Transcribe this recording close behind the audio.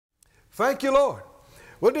Thank you, Lord.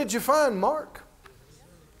 What did you find, Mark?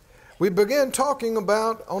 We began talking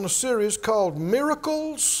about on a series called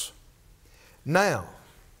Miracles Now.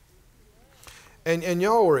 And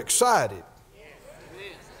y'all were excited.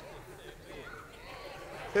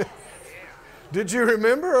 Did you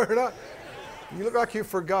remember or not? You look like you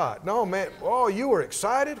forgot. No, man. Oh, you were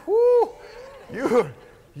excited? Whoo!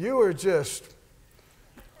 You were just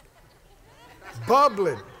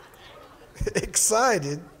bubbling,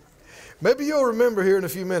 excited. Maybe you'll remember here in a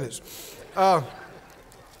few minutes.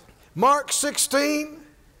 Mark 16.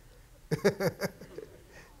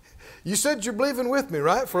 You said you're believing with me,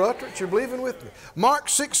 right? For utterance, you're believing with me. Mark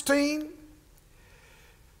 16,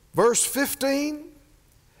 verse 15.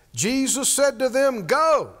 Jesus said to them,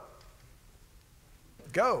 go.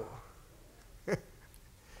 Go.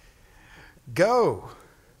 Go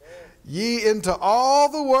ye into all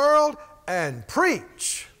the world and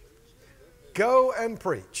preach. Go and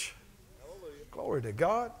preach. Glory to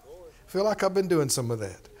God. I feel like I've been doing some of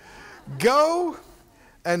that. Go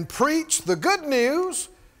and preach the good news,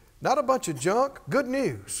 not a bunch of junk, good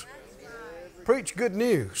news. Preach good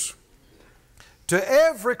news to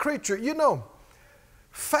every creature. You know,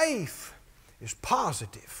 faith is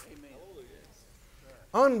positive.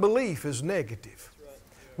 Unbelief is negative.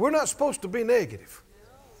 We're not supposed to be negative.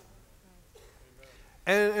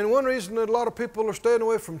 And one reason that a lot of people are staying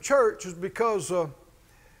away from church is because,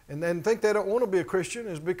 and think they don't want to be a Christian,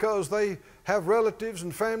 is because they have relatives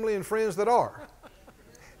and family and friends that are.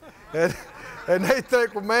 And they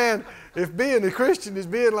think, well, man, if being a Christian is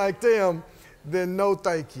being like them, then no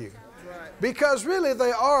thank you. Because really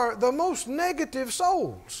they are the most negative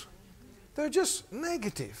souls. They're just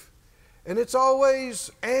negative. And it's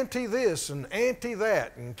always anti this and anti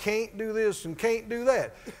that and can't do this and can't do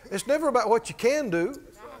that. It's never about what you can do.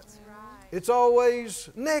 It's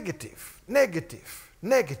always negative, negative,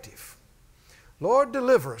 negative. Lord,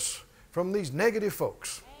 deliver us from these negative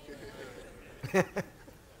folks.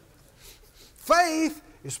 Faith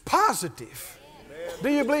is positive.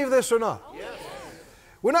 Do you believe this or not? Yes.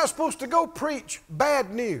 We're not supposed to go preach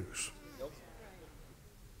bad news.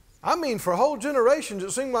 I mean, for whole generations,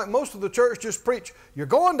 it seemed like most of the church just preach, you're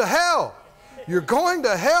going to hell. You're going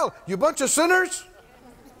to hell. You bunch of sinners.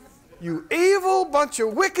 You evil bunch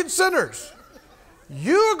of wicked sinners.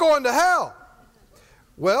 You're going to hell.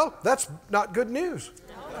 Well, that's not good news.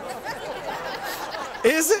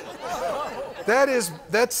 Is it?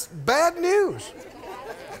 That's bad news.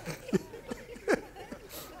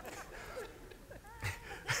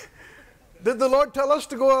 Did the Lord tell us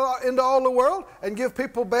to go into all the world and give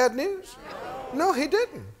people bad news? No, He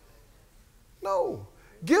didn't. No.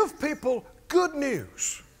 Give people good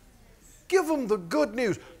news. Give them the good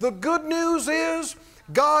news. The good news is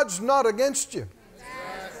God's not against you.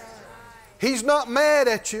 He's not mad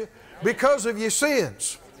at you because of your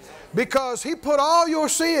sins. Because He put all your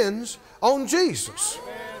sins on Jesus.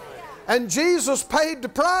 And Jesus paid the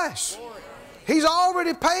price. He's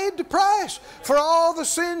already paid the price for all the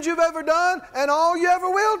sins you've ever done and all you ever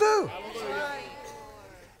will do.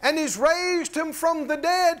 And He's raised Him from the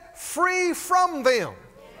dead, free from them.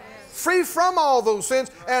 Free from all those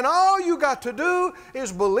sins. And all you got to do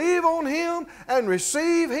is believe on Him and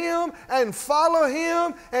receive Him and follow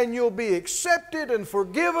Him, and you'll be accepted and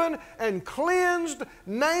forgiven and cleansed,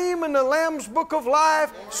 name in the Lamb's Book of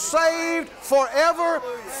Life, saved forever,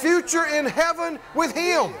 future in heaven with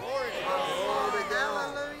Him.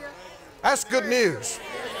 That's good news.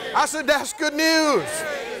 I said that's good news.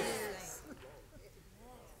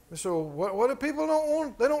 So what do people don't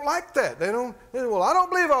want? They don't like that. Well, I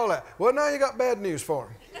don't believe all that. Well, now you got bad news for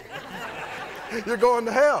them. You're going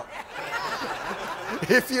to hell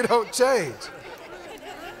if you don't change.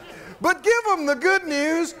 But give them the good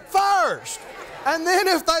news first. And then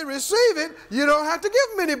if they receive it, you don't have to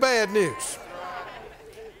give them any bad news.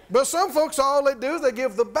 But some folks, all they do is they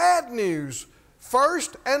give the bad news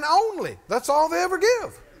first and only. That's all they ever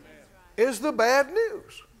give, is the bad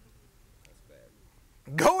news.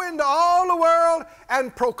 Go into all the world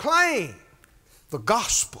and proclaim the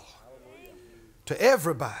gospel to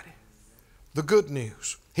everybody, the good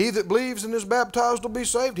news. He that believes and is baptized will be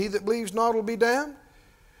saved. He that believes not will be damned.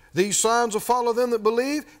 These signs will follow them that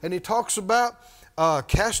believe. And he talks about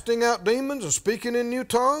casting out demons and speaking in new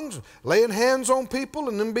tongues, laying hands on people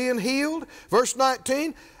and them being healed. Verse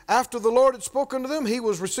 19, after the Lord had spoken to them, He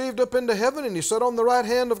was received up into heaven, and He sat on the right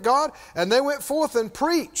hand of God. And they went forth and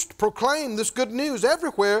preached, proclaimed this good news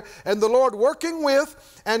everywhere, and the Lord working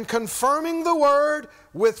with and confirming the word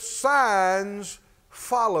with signs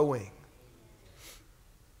following.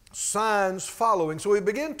 Signs following. So we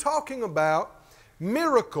begin talking about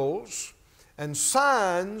miracles and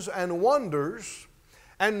signs and wonders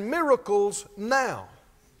and miracles now.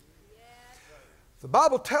 The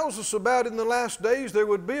Bible tells us about in the last days there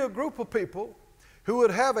would be a group of people who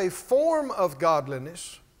would have a form of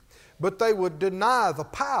godliness, but they would deny the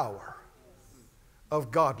power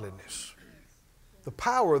of godliness, the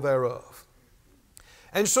power thereof.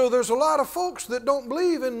 And so there's a lot of folks that don't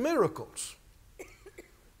believe in miracles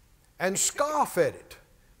and scoff at it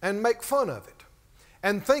and make fun of it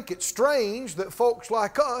and think it's strange that folks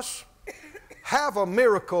like us have a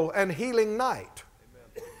miracle and healing night.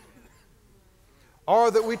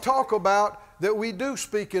 Or that we talk about that we do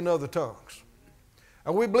speak in other tongues.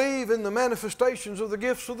 And we believe in the manifestations of the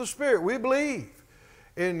gifts of the Spirit. We believe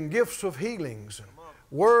in gifts of healings and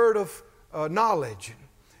word of knowledge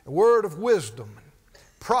and word of wisdom and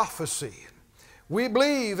prophecy. We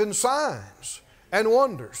believe in signs and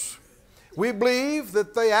wonders. We believe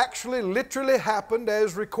that they actually literally happened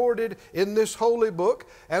as recorded in this holy book,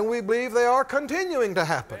 and we believe they are continuing to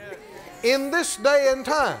happen in this day and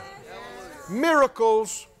time.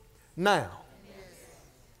 Miracles now.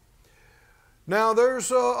 Now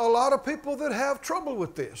there's a lot of people that have trouble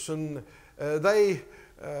with this, and they've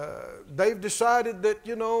decided that,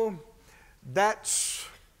 you know, that's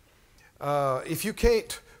if you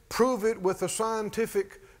can't prove it with a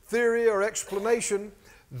scientific theory or explanation,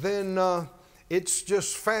 then it's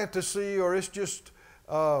just fantasy or it's just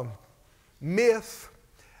myth.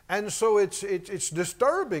 And so it's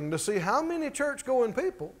disturbing to see how many church-going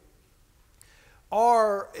people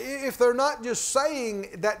are, if they're not just saying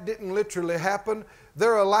that didn't literally happen,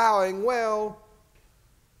 they're allowing, well,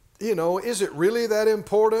 you know, is it really that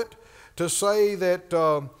important to say that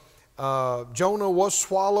Jonah was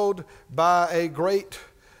swallowed by a great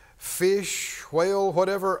fish, whale,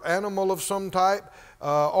 whatever, animal of some type?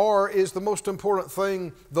 Or is the most important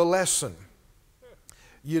thing the lesson,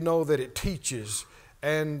 you know, that it teaches?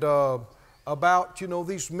 And about, you know,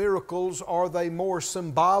 these miracles, are they more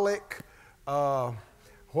symbolic?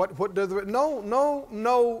 What does it?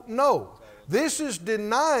 No. This is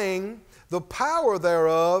denying the power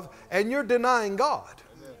thereof, and you're denying God.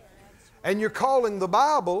 And you're calling the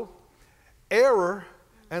Bible error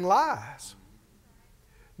and lies.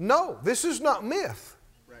 No, this is not myth.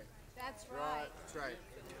 That's right.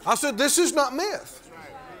 I said, this is not myth.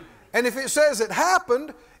 And if it says it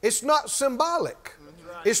happened, it's not symbolic.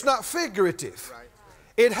 It's not figurative.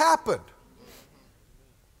 It happened.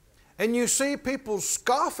 And you see people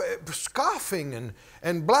scoffing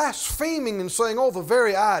and blaspheming and saying, oh, the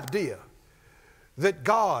very idea that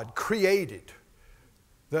God created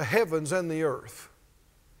the heavens and the earth,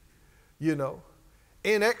 you know,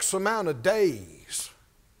 in X amount of days.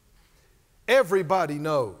 Everybody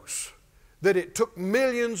knows that it took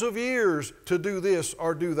millions of years to do this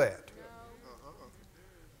or do that.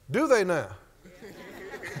 Do they now?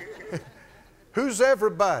 Who's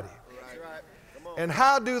everybody? And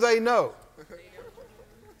how do they know?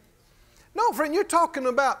 No, friend, you're talking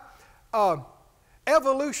about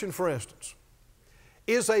evolution, for instance,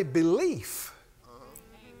 is a belief.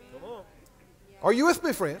 Are you with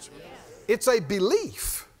me, friends? It's a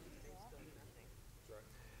belief.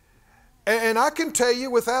 And I can tell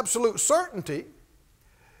you with absolute certainty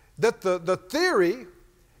that the theory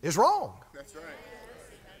is wrong. That's right.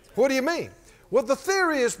 What do you mean? Well, the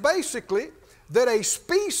theory is basically that a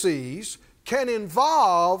species can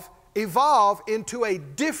evolve into a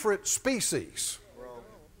different species.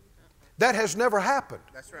 That has never happened.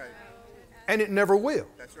 That's right. And it never will.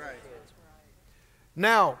 That's right.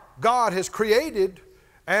 Now, God has created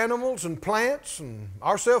animals and plants, and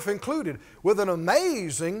ourselves included, with an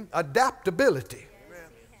amazing adaptability.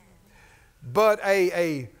 But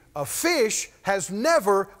a fish has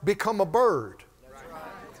never become a bird.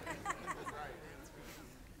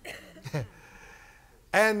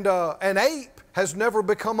 And an ape has never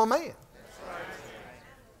become a man.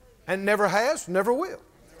 And never has, never will.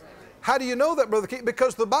 How do you know that, Brother Keith?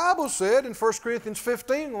 Because the Bible said in 1 Corinthians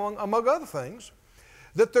 15, among other things,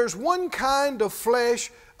 that there's one kind of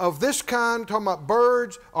flesh of this kind, talking about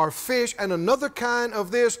birds or fish, and another kind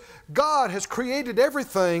of this. God has created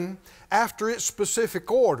everything after its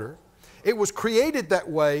specific order. It was created that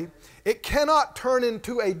way. It cannot turn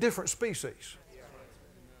into a different species.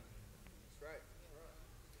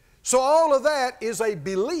 So all of that is a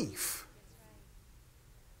belief.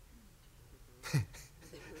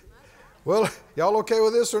 Well, y'all okay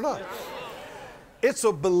with this or not? It's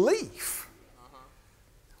a belief.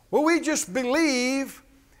 Well, we just believe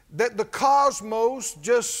that the cosmos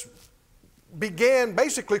just began,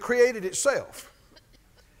 basically created itself.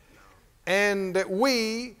 And that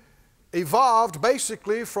we evolved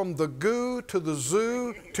basically from the goo to the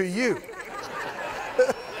zoo to you.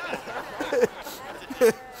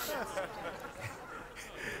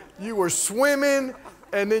 you were swimming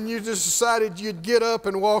and then you just decided you'd get up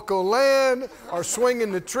and walk on land, or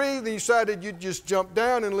swinging the tree, then you decided you'd just jump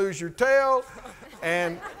down and lose your tail.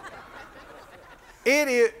 And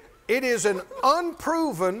it is an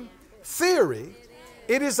unproven theory.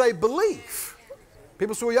 It is a belief.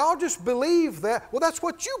 People say, well, y'all just believe that. Well, that's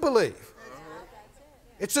what you believe.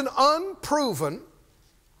 It's an unproven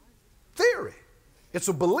theory. It's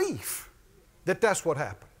a belief that that's what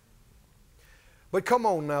happened. But come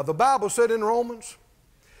on now, the Bible said in Romans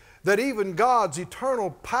that even God's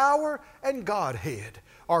eternal power and Godhead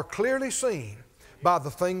are clearly seen by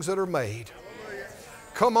the things that are made.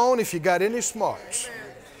 Come on, if you got any smarts,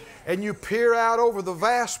 and you peer out over the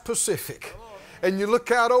vast Pacific, and you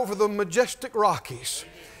look out over the majestic Rockies,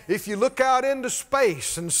 if you look out into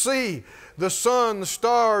space and see the sun, the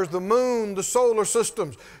stars, the moon, the solar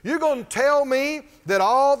systems, you're going to tell me that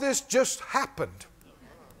all this just happened.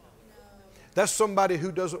 That's somebody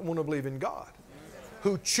who doesn't want to believe in God,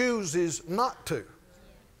 who chooses not to.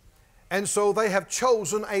 And so they have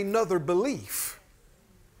chosen another belief.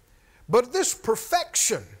 But this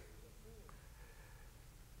perfection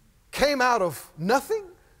came out of nothing.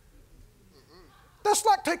 That's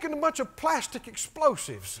like taking a bunch of plastic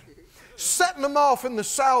explosives, setting them off in the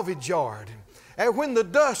salvage yard, and when the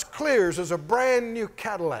dust clears, there's a brand new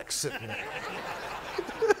Cadillac sitting there.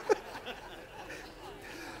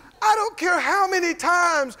 I don't care how many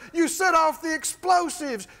times you set off the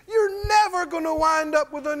explosives, you're never going to wind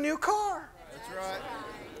up with a new car. That's right.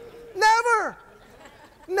 Never.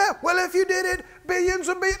 No. Well, if you did it billions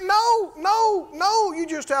and billions, no, you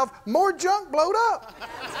just have more junk blowed up.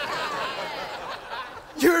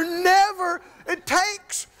 You're never, it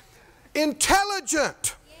takes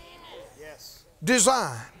intelligent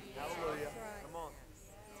design. Hallelujah.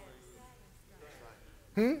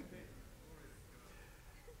 Come on.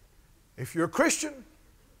 If you're a Christian,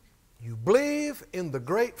 you believe in the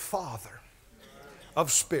great Father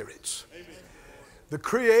of spirits, the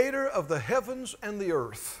creator of the heavens and the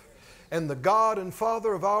earth, and the God and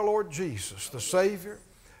Father of our Lord Jesus, the Savior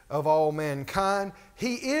of all mankind.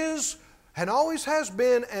 He is and always has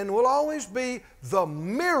been and will always be the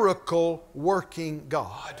miracle working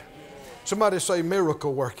God. Somebody say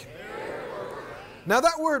miracle working. Now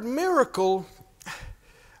that word miracle,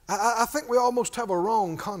 I think we almost have a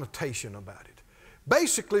wrong connotation about it.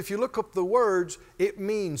 Basically, if you look up the words, it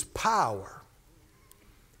means power.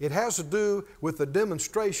 It has to do with the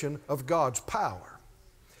demonstration of God's power.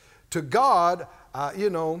 To God,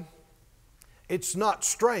 it's not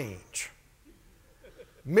strange.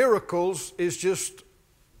 Miracles is just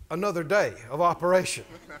another day of operation.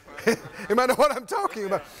 You might know what I'm talking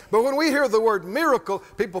about. But when we hear the word miracle,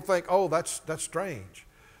 people think, oh, that's strange.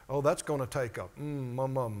 Oh, that's going to take a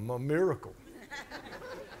miracle.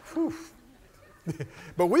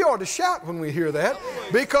 But we ought to shout when we hear that,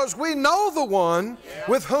 because we know the one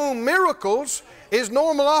with whom miracles is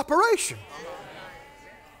normal operation.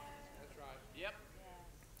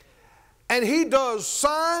 And He does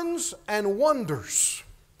signs and wonders.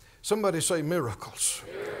 Somebody say miracles.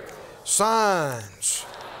 Signs.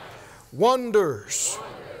 Wonders.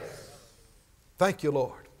 Thank you,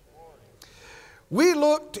 Lord. We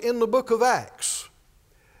looked in the book of Acts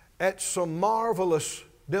at some marvelous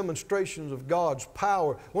demonstrations of God's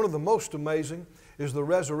power. One of the most amazing is the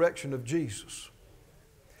resurrection of Jesus.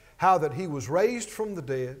 How that He was raised from the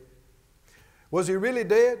dead. Was He really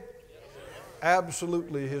dead?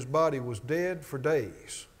 Absolutely. His body was dead for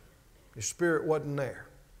days. His spirit wasn't there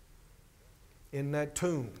in that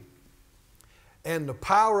tomb. And the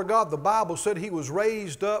power of God, the Bible said He was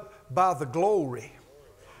raised up by the glory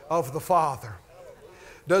of the Father.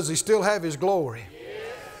 Does He still have His glory?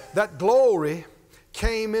 Yes. That glory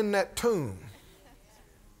came in that tomb.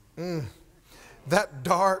 That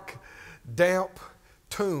dark, damp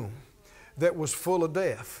tomb that was full of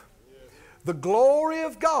death. The glory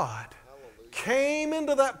of God came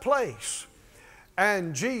into that place,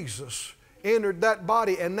 and Jesus entered that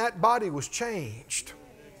body, and that body was changed.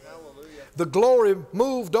 The glory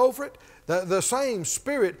moved over it. The same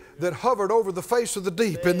Spirit that hovered over the face of the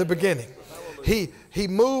deep in the beginning. He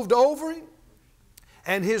moved over him,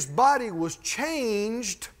 and his body was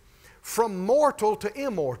changed from mortal to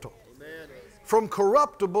immortal, from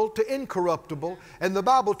corruptible to incorruptible. And the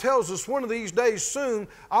Bible tells us one of these days soon,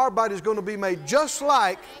 our body is going to be made just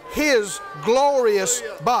like His glorious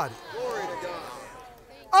body.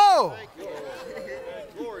 Oh!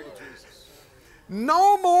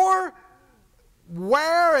 No more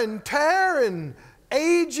wear and tear and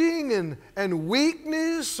aging and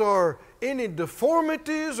weakness or any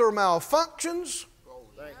deformities or malfunctions.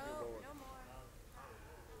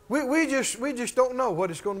 We just don't know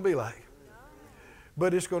what it's going to be like.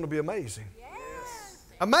 But it's going to be amazing.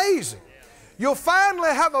 Amazing. You'll finally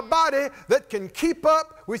have a body that can keep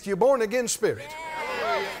up with your born-again spirit.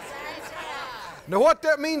 Now what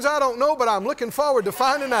that means, I don't know, but I'm looking forward to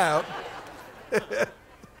finding out.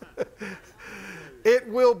 It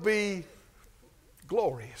will be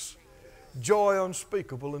glorious. Joy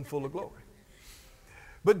unspeakable and full of glory.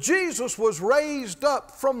 But Jesus was raised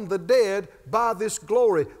up from the dead by this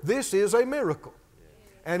glory. This is a miracle.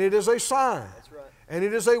 And it is a sign. And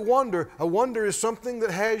it is a wonder. A wonder is something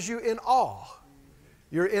that has you in awe.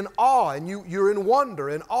 You're in awe and you're in wonder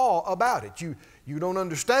and awe about it. You don't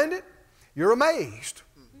understand it. You're amazed.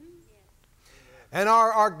 And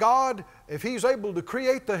our God, if He's able to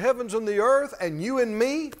create the heavens and the earth and you and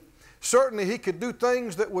me, certainly He could do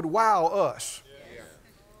things that would wow us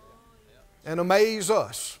and amaze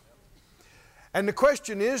us. And the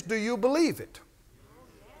question is, do you believe it?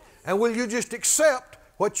 And will you just accept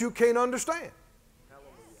what you can't understand?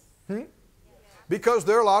 Because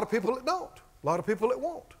there are a lot of people that don't. A lot of people that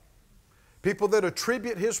won't. People that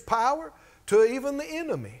attribute His power to even the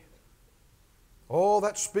enemy. Oh,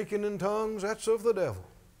 that speaking in tongues, that's of the devil.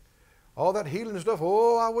 All that healing stuff,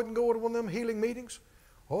 oh, I wouldn't go to one of them healing meetings.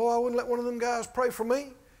 Oh, I wouldn't let one of them guys pray for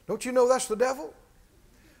me. Don't you know that's the devil?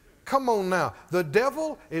 Come on now. The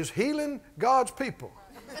devil is healing God's people.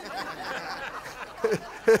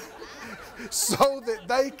 So that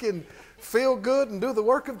they can feel good and do the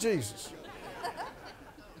work of Jesus.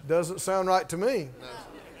 Doesn't sound right to me.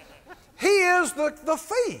 He is the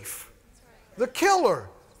thief, the killer,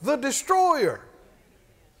 the destroyer.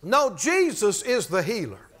 No, Jesus is the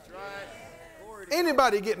healer.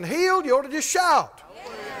 Anybody getting healed, you ought to just shout.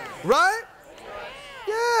 Right?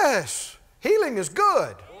 Yes. Healing is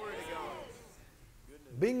good.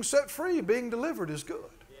 Being set free, being delivered is good.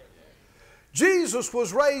 Jesus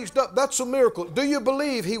was raised up. That's a miracle. Do you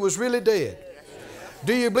believe He was really dead?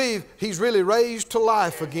 Do you believe He's really raised to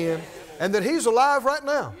life again? And that He's alive right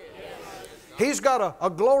now? He's got a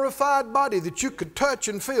glorified body that you could touch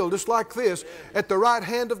and feel just like this at the right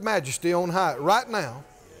hand of majesty on high right now.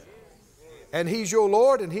 And He's your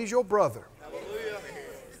Lord and He's your brother.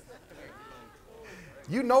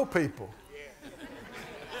 You know people.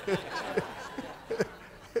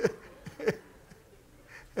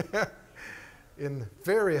 In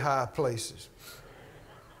very high places.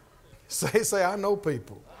 Say, I know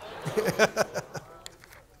people.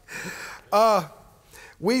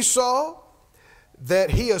 We saw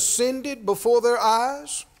that He ascended before their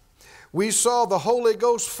eyes. We saw the Holy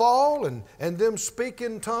Ghost fall and them speak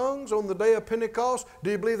in tongues on the day of Pentecost.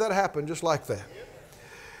 Do you believe that happened just like that?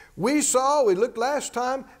 We looked last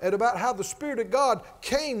time at about how the Spirit of God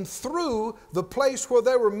came through the place where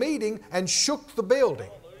they were meeting and shook the building.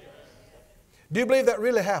 Do you believe that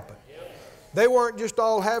really happened? They weren't just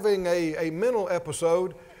all having a mental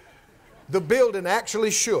episode. The building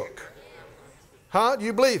actually shook. Huh? Do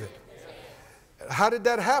you believe it? How did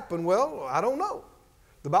that happen? Well, I don't know.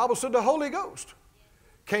 The Bible said the Holy Ghost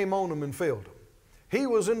came on them and filled them. He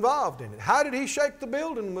was involved in it. How did He shake the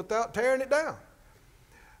building without tearing it down?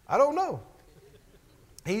 I don't know.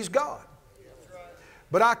 He's God.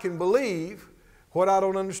 But I can believe what I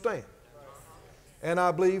don't understand. And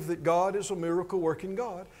I believe that God is a miracle-working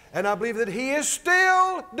God. And I believe that He is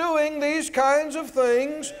still doing these kinds of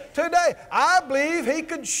things today. I believe He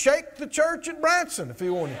could shake the church at Branson if He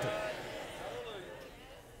wanted to.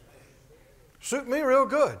 Suit me real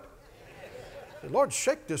good. Lord,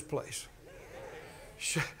 shake this place.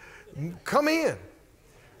 Come in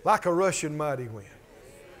like a rushing mighty wind.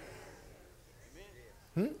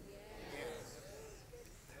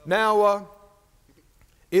 Now,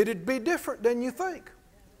 it'd be different than you think.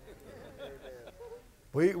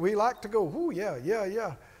 We like to go, ooh,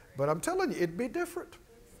 yeah. But I'm telling you, it'd be different.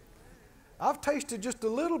 I've tasted just a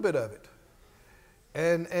little bit of it.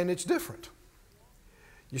 And it's different.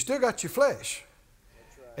 You still got your flesh.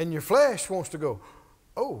 And your flesh wants to go,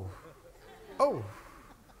 oh.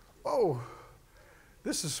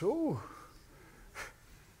 This is,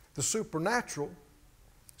 the supernatural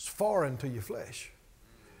is foreign to your flesh.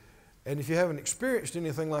 And if you haven't experienced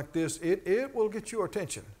anything like this, it will get your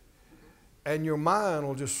attention. And your mind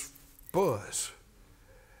will just buzz.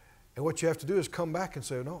 And what you have to do is come back and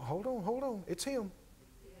say, no, hold on. It's Him.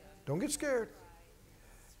 Don't get scared.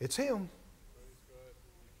 It's Him.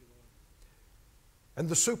 And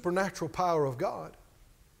the supernatural power of God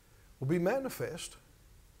will be manifest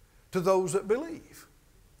to those that believe.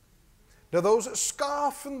 Now those that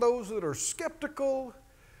scoff and those that are skeptical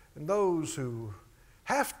and those who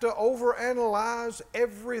have to overanalyze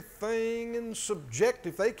everything and subject.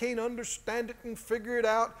 If they can't understand it and figure it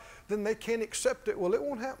out, then they can't accept it. Well, it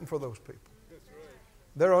won't happen for those people.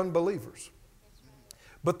 They're unbelievers.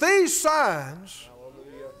 But these signs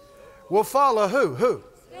will follow who? Who?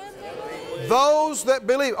 Those that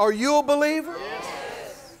believe. Are you a believer?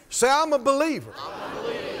 Yes. Say, I'm a believer. I'm a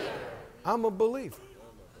believer. I'm a believer.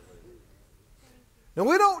 Now,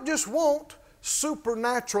 we don't just want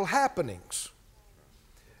supernatural happenings,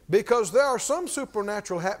 because there are some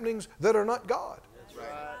supernatural happenings that are not God. That's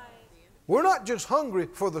right. We're not just hungry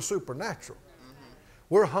for the supernatural.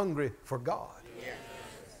 We're hungry for God.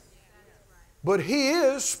 But He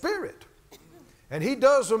is Spirit. And He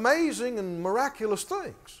does amazing and miraculous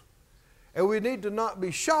things. And we need to not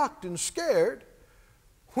be shocked and scared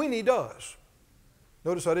when He does.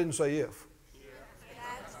 Notice I didn't say if.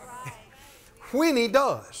 That's right. When He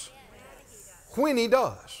does. When He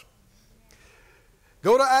does.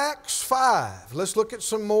 Go to Acts 5. Let's look at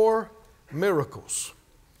some more miracles.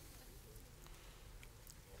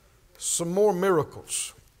 Some more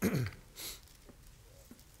miracles.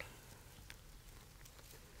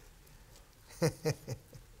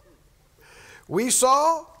 We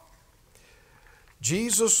saw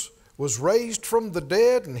Jesus was raised from the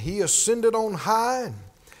dead and He ascended on high. And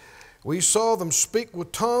we saw them speak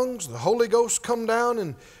with tongues. The Holy Ghost come down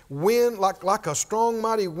and wind like a strong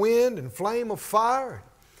mighty wind and flame of fire,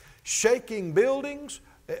 shaking buildings.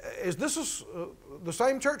 Is this the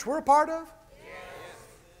same church we're a part of? Yes.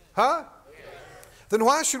 Huh? Yes. Then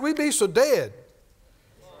why should we be so dead?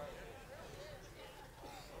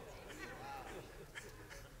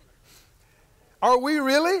 Are we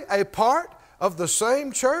really a part of the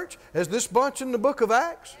same church as this bunch in the book of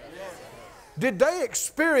Acts? Yes. Did they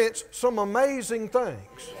experience some amazing things?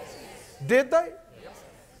 Yes. Did they? Yes.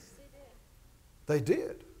 They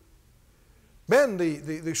did. Man,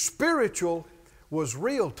 the spiritual was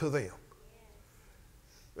real to them.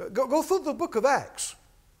 Go through the book of Acts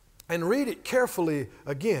and read it carefully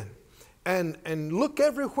again. And look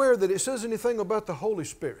everywhere that it says anything about the Holy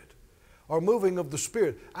Spirit or moving of the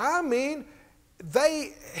Spirit. I mean,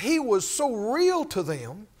 He was so real to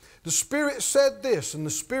them. The Spirit said this, and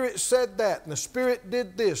the Spirit said that, and the Spirit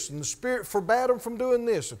did this, and the Spirit forbade them from doing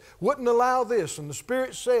this, and wouldn't allow this, and the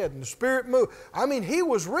Spirit said, and the Spirit moved. I mean, He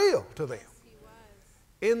was real to them.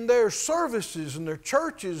 In their services, and their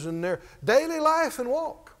churches, and their daily life and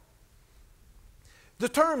walk. The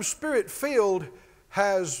term Spirit-filled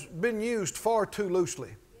has been used far too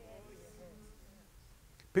loosely.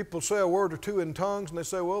 People say a word or two in tongues, and they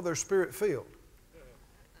say, well, they're Spirit-filled.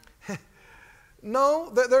 No,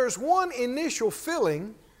 there's one initial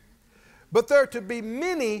filling, but there are to be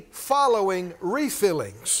many following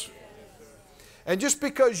refillings. And just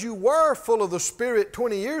because you were full of the Spirit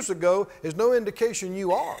 20 years ago is no indication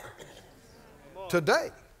you are today.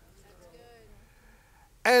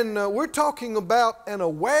 And we're talking about an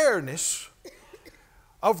awareness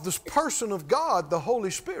of this person of God, the Holy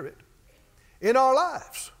Spirit, in our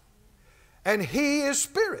lives. And He is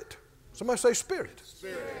Spirit. Somebody say Spirit.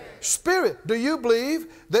 Spirit. Spirit. Do you believe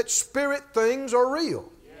that Spirit things are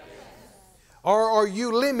real? Yes. Or are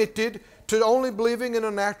you limited to only believing in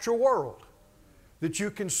a natural world that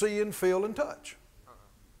you can see and feel and touch?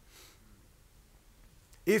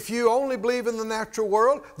 If you only believe in the natural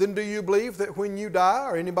world, then do you believe that when you die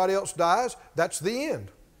or anybody else dies, that's the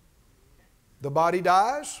end? The body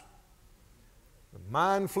dies, the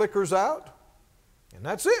mind flickers out, and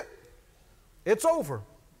that's it. It's over.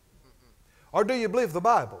 Or do you believe the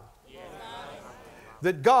Bible? Yes.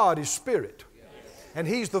 That God is Spirit. Yes. And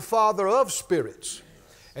He's the Father of spirits.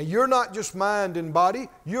 And you're not just mind and body,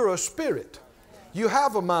 you're a spirit. You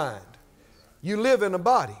have a mind. You live in a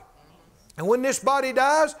body. And when this body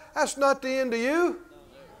dies, that's not the end of you.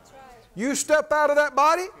 You step out of that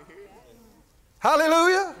body.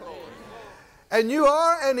 Hallelujah. And you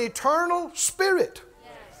are an eternal spirit.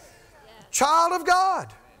 Child of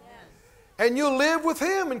God. And you'll live with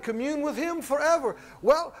Him and commune with Him forever.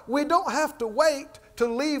 Well, we don't have to wait to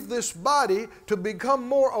leave this body to become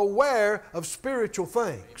more aware of spiritual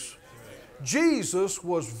things. Jesus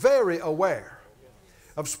was very aware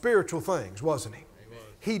of spiritual things, wasn't He?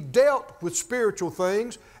 He dealt with spiritual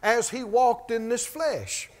things as He walked in this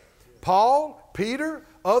flesh. Paul, Peter,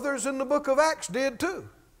 others in the book of Acts did too.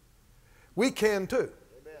 We can too.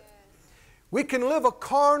 We can live a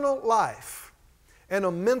carnal life and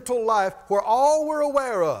a mental life where all we're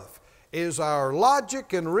aware of is our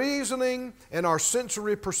logic and reasoning and our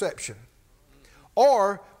sensory perception.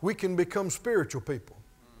 Or we can become spiritual people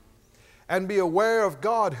and be aware of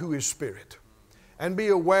God who is Spirit and be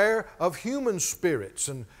aware of human spirits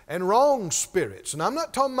and wrong spirits. And I'm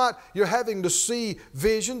not talking about you're having to see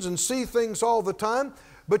visions and see things all the time,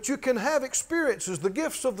 but you can have experiences. The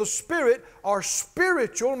gifts of the Spirit are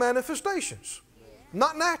spiritual manifestations,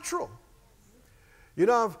 not natural. You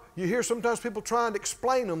know, you hear sometimes people trying to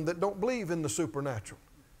explain them that don't believe in the supernatural.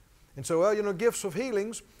 And so, well, you know, gifts of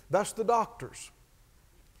healings, that's the doctors.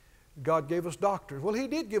 God gave us doctors. Well, He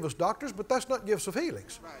did give us doctors, but that's not gifts of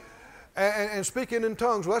healings. And speaking in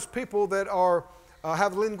tongues, well, that's people that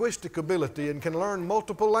have linguistic ability and can learn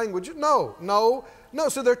multiple languages. No.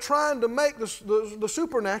 So they're trying to make the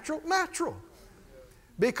supernatural natural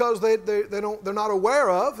because they're not aware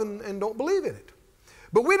of and don't believe in it.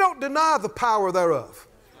 But we don't deny the power thereof.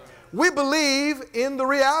 We believe in the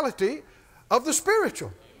reality of the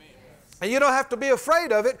spiritual. And you don't have to be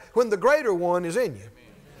afraid of it when the greater one is in you.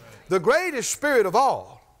 The greatest spirit of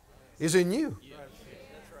all is in you.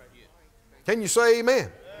 Can you say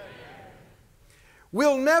amen?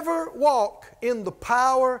 We'll never walk in the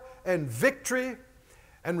power and victory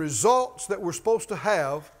and results that we're supposed to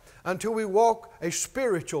have until we walk a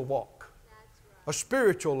spiritual walk, a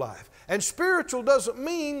spiritual life. And spiritual doesn't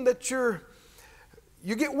mean that you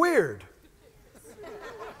get weird.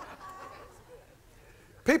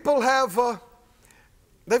 People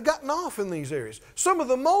they've gotten off in these areas. Some of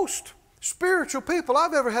the most spiritual people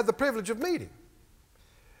I've ever had the privilege of meeting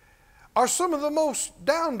are some of the most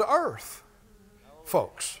down-to-earth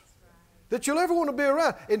folks that you'll ever want to be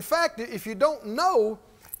around. In fact, if you don't know,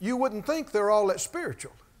 you wouldn't think they're all that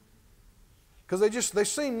spiritual because they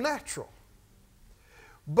seem natural.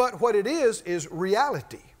 But what it is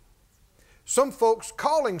reality. Some folks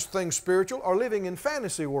calling things spiritual are living in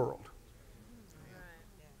fantasy world.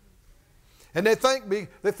 And they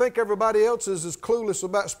think everybody else is as clueless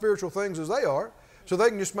about spiritual things as they are. So they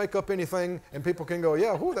can just make up anything and people can go,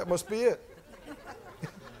 yeah, whew, that must be it.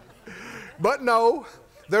 But no,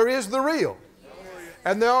 there is the real.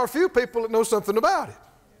 And there are a few people that know something about it.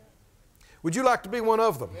 Would you like to be one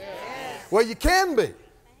of them? Yes. Well, you can be.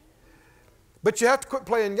 But you have to quit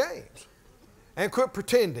playing games and quit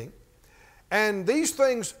pretending. And these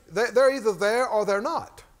things, they're either there or they're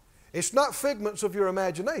not. It's not figments of your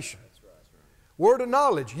imagination. Word of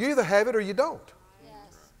knowledge, you either have it or you don't.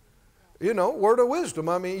 You know, word of wisdom.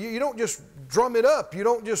 I mean, you don't just drum it up. You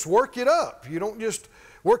don't just work it up. You don't just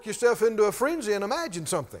work yourself into a frenzy and imagine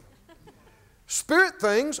something. Spirit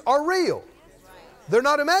things are real. They're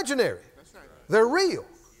not imaginary. They're real.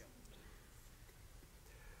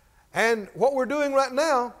 And what we're doing right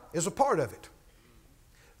now is a part of it.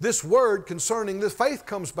 This word concerning this faith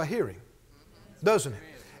comes by hearing, doesn't it?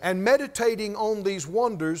 And meditating on these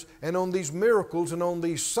wonders and on these miracles and on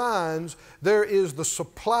these signs, there is the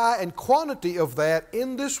supply and quantity of that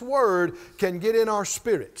in this word can get in our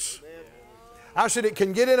spirits. I said it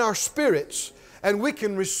can get in our spirits and we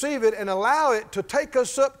can receive it and allow it to take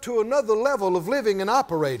us up to another level of living and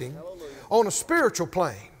operating on a spiritual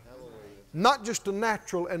plane, not just a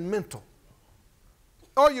natural and mental.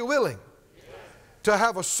 Are you willing to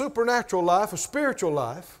have a supernatural life, a spiritual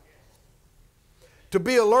life? To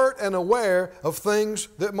be alert and aware of things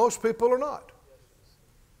that most people are not.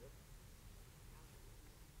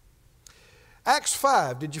 Acts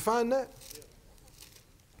 5, did you find that?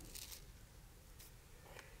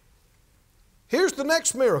 Here's the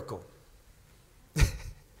next miracle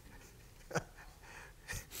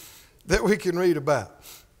that we can read about.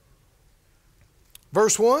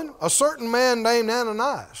 Verse 1, a certain man named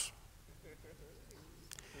Ananias,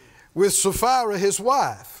 with Sapphira his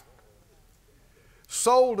wife,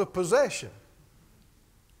 sold a possession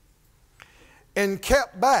and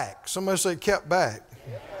kept back. Somebody say kept back.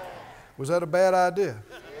 Was that a bad idea?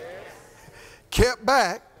 Kept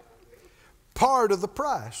back part of the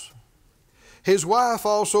price. His wife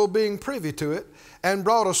also being privy to it, and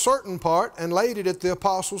brought a certain part and laid it at the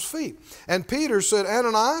apostles' feet. And Peter said,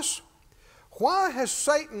 Ananias, why has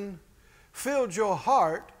Satan filled your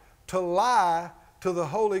heart to lie to the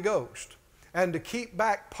Holy Ghost and to keep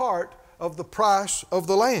back part of the price of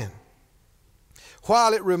the land?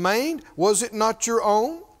 While it remained, was it not your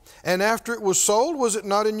own? And after it was sold, was it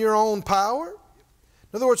not in your own power?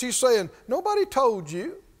 In other words, he's saying, nobody told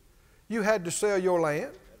you you had to sell your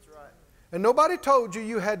land. That's right. And nobody told you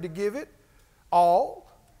you had to give it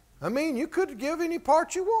all. I mean, you could give any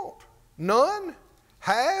part you want. None,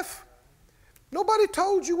 half. Nobody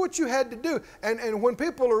told you what you had to do. And when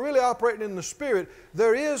people are really operating in the Spirit,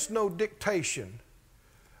 there is no dictation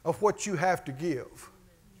of what you have to give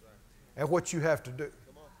and what you have to do.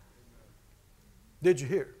 Did you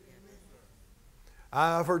hear?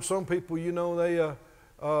 I've heard some people, you know,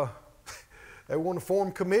 they They want to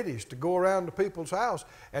form committees to go around to people's house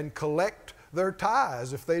and collect their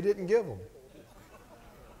tithes if they didn't give them.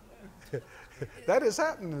 That is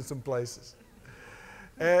happening in some places.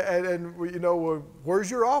 And you know, where's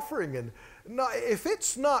your offering? And no, if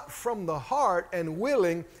it's not from the heart and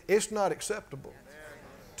willing, it's not acceptable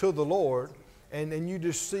to the Lord. And you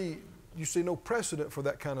just see no precedent for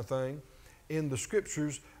that kind of thing in the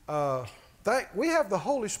Scriptures. We have the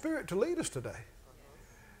Holy Spirit to lead us today.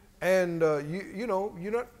 And you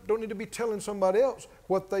don't need to be telling somebody else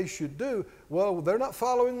what they should do. Well, they're not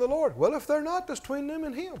following the Lord. Well, if they're not, that's between them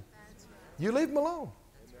and Him. You leave them alone.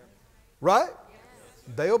 Right?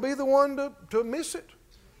 They'll be the one to miss it.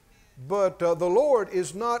 But the Lord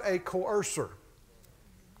is not a coercer.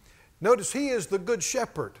 Notice He is the good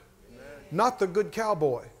shepherd, not the good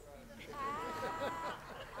cowboy.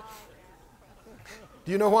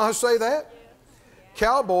 Do you know why I say that?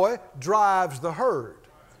 Cowboy drives the herd.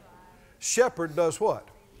 Shepherd does what?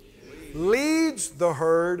 Leads the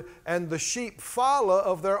herd, and the sheep follow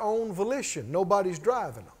of their own volition. Nobody's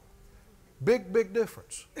driving them. Big, big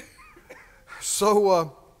difference.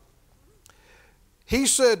 So he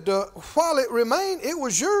said, while it remained, it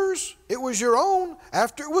was yours. It was your own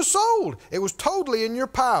after it was sold. It was totally in your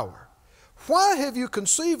power. Why have you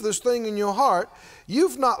conceived this thing in your heart?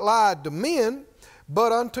 You've not lied to men,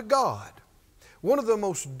 but unto God. One of the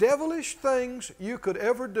most devilish things you could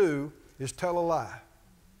ever do is tell a lie.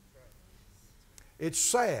 It's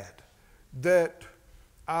sad that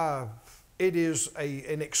it is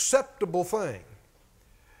an acceptable thing.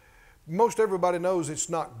 Most everybody knows it's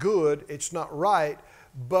not good, it's not right,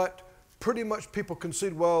 but pretty much people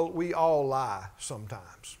concede, well, we all lie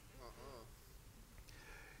sometimes.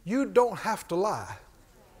 You don't have to lie.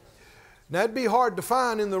 Now, it'd be hard to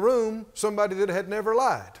find in the room somebody that had never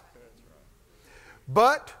lied.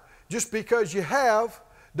 But just because you have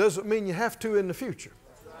doesn't mean you have to in the future.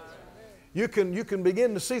 You can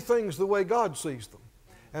begin to see things the way God sees them.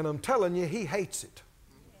 And I'm telling you, He hates it.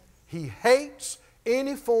 He hates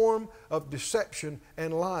any form of deception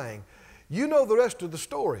and lying. You know the rest of the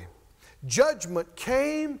story. Judgment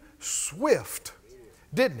came swift,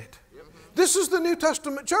 didn't it? This is the New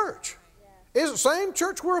Testament church. It's the same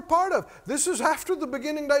church we're a part of. This is after the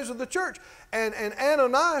beginning days of the church. And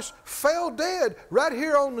Ananias fell dead right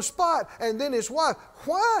here on the spot. And then his wife.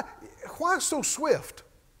 Why so swift?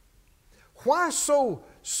 Why so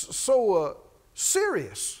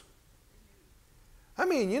serious? I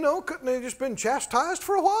mean, couldn't they have just been chastised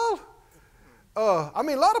for a while? A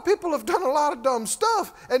lot of people have done a lot of dumb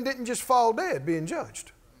stuff and didn't just fall dead being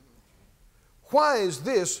judged. Why is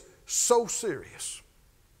this so serious?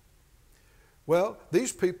 Well,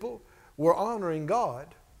 these people were honoring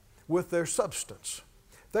God with their substance.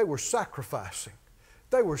 They were sacrificing.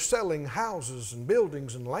 They were selling houses and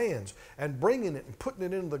buildings and lands and bringing it and putting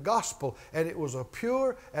it into the gospel. And it was a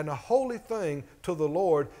pure and a holy thing to the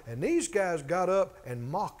Lord. And these guys got up and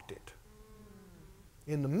mocked it.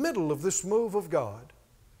 In the middle of this move of God,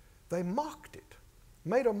 they mocked it,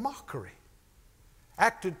 made a mockery,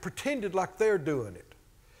 pretended like they're doing it,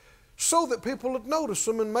 so that people would notice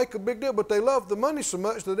them and make a big deal. But they loved the money so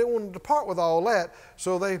much that they wanted to part with all that,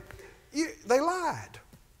 so they lied.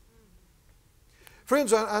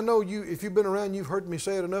 Friends, I know if you've been around, you've heard me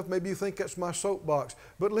say it enough. Maybe you think that's my soapbox.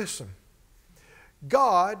 But listen,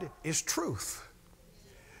 God is truth.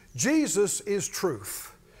 Jesus is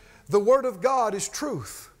truth. The Word of God is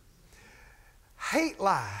truth. Hate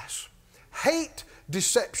lies, hate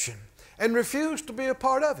deception, and refuse to be a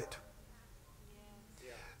part of it.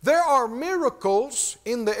 There are miracles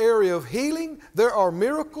in the area of healing. There are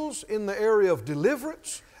miracles in the area of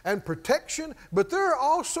deliverance and protection, but there are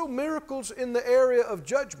also miracles in the area of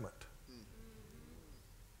judgment.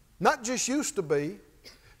 Not just used to be.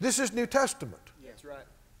 This is New Testament. That's right.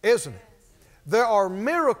 Isn't it? There are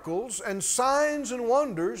miracles and signs and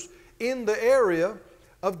wonders in the area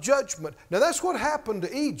of judgment. Now that's what happened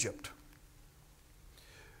to Egypt.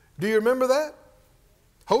 Do you remember that?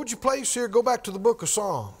 Hold your place here. Go back to the book of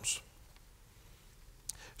Psalms.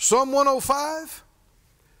 Psalm 105.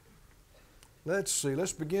 Let's see.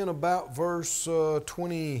 Let's begin about verse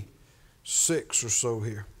 26 or so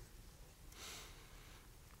here.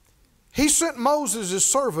 He sent Moses his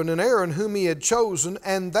servant and Aaron whom he had chosen,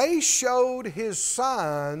 and they showed his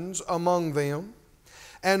signs among them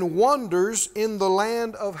and wonders in the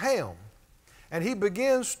land of Ham. And he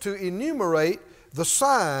begins to enumerate the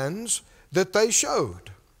signs that they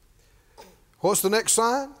showed. What's the next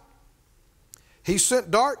sign? He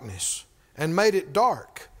sent darkness and made it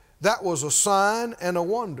dark. That was a sign and a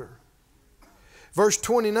wonder. Verse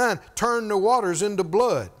 29, turned the waters into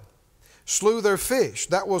blood, slew their fish.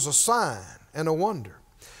 That was a sign and a wonder.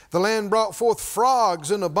 The land brought forth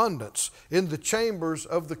frogs in abundance in the chambers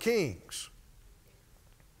of the kings.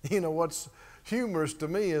 You know, what's humorous to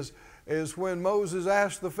me is when Moses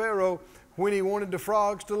asked the Pharaoh when he wanted the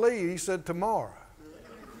frogs to leave. He said, tomorrow.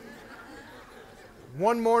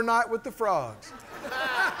 One more night with the frogs.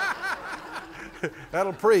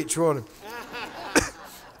 That'll preach, won't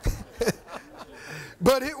it?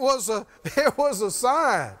 But it was a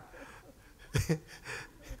sign.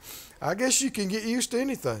 I guess you can get used to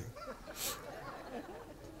anything.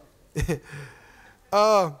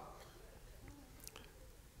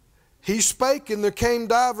 He spake, and there came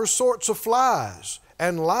divers sorts of flies,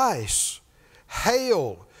 and lice,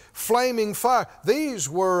 hail, flaming fire. These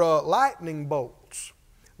were lightning bolts.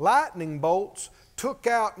 Lightning bolts took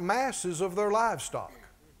out masses of their livestock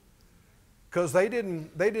because they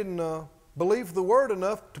didn't believe the word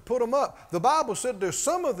enough to put them up. The Bible said there's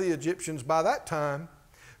some of the Egyptians by that time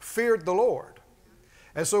feared the Lord.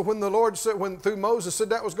 And so when the Lord said, when through Moses said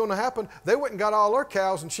that was going to happen, they went and got all their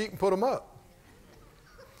cows and sheep and put them up.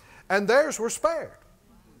 And theirs were spared.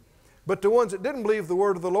 But the ones that didn't believe the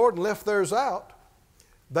word of the Lord and left theirs out,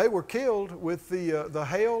 they were killed with the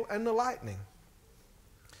hail and the lightning.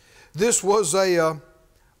 This was a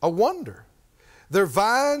wonder. Their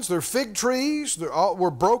vines, their fig trees were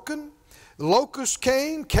broken. Locusts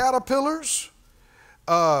came, caterpillars,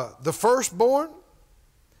 the firstborn.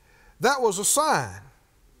 That was a sign,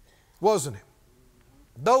 wasn't it?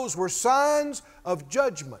 Those were signs of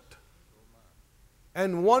judgment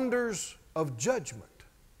and wonders of judgment.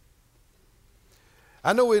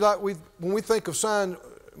 I know when we think of signs,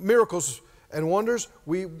 miracles and wonders,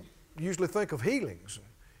 we usually think of healings.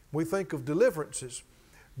 We think of deliverances.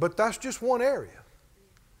 But that's just one area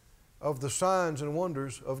of the signs and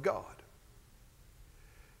wonders of God.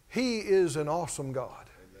 He is an awesome God.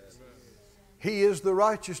 He is the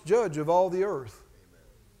righteous judge of all the earth.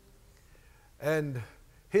 And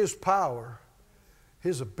His power,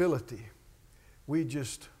 His ability, we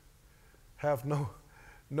just have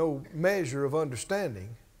no measure of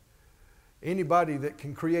understanding. Anybody that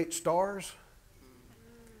can create stars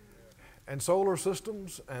and solar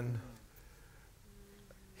systems, and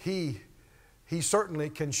He certainly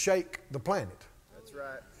can shake the planet. That's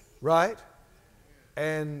right. Right?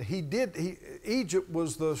 And Egypt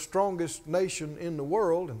was the strongest nation in the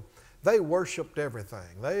world, and they worshiped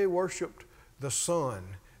everything. They worshiped the sun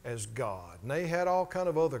as God, and they had all kind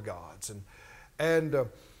of other gods. And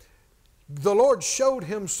the Lord showed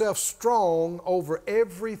Himself strong over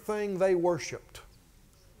everything they worshiped.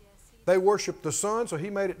 They worshiped the sun, so He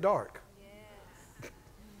made it dark.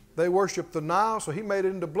 They worshiped the Nile, so He made it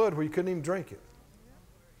into blood where you couldn't even drink it.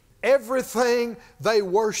 Everything they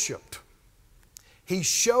worshiped, He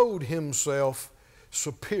showed Himself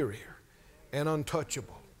superior and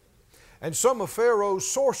untouchable. And some of Pharaoh's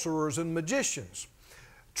sorcerers and magicians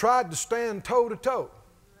tried to stand toe to toe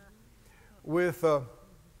with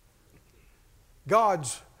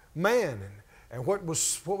God's man and what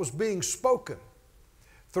was being spoken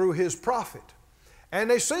through His prophet. And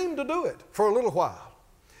they seemed to do it for a little while.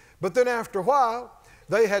 But then after a while,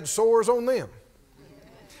 they had sores on them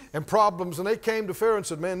and problems, and they came to Pharaoh and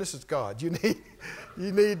said, man, this is God. You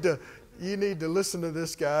need to listen to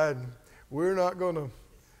this guy, and we're not going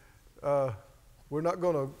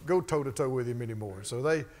to go toe to toe with him anymore. So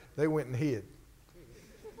they went and hid.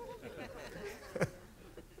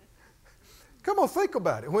 Come on, think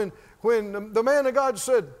about it. When the man of God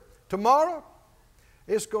said, tomorrow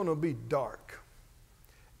it's going to be dark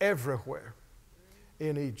everywhere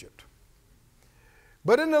in Egypt.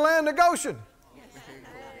 But in the land of Goshen,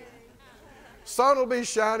 sun will be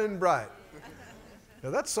shining bright. Now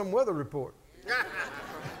that's some weather report.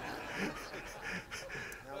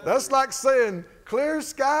 That's like saying clear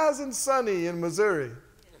skies and sunny in Missouri,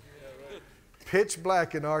 pitch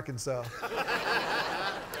black in Arkansas.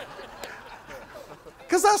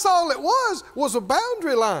 Because that's all it was a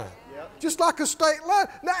boundary line. Yep. Just like a state line.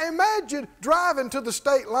 Now imagine driving to the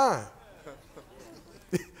state line.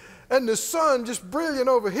 And the sun just brilliant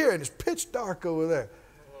over here and it's pitch dark over there.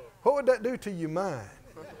 What would that do to your mind?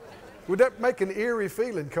 Would that make an eerie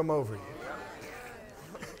feeling come over you?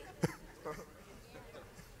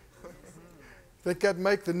 Think that'd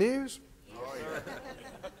make the news? Oh, yeah.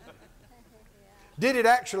 Did it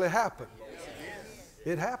actually happen?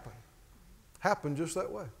 It happened. Happened just that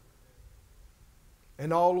way.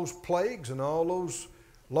 And all those plagues and all those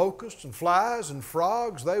locusts and flies and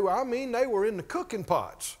frogs, they were in the cooking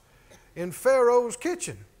pots in Pharaoh's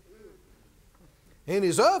kitchen, in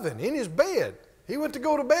his oven, in his bed. He went to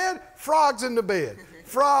go to bed, frogs in the bed,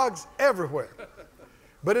 frogs everywhere.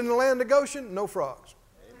 But in the land of Goshen, no frogs.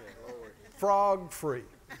 frog free.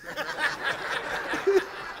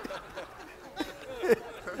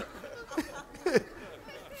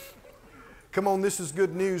 Come on, this is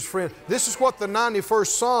good news, friend. This is what the 91st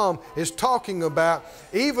Psalm is talking about.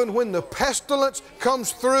 Even when the pestilence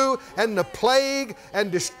comes through and the plague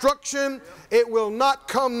and destruction, it will not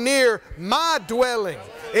come near my dwelling.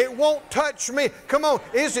 It won't touch me. Come on,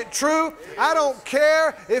 is it true? I don't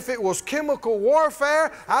care if it was chemical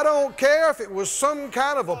warfare. I don't care if it was some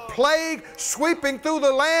kind of a plague sweeping through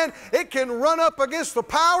the land. It can run up against the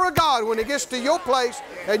power of God when it gets to your place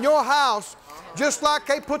and your house. Just like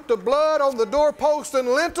they put the blood on the doorpost and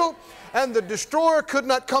lintel, and the destroyer could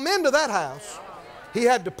not come into that house. He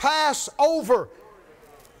had to pass over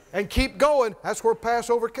and keep going. That's where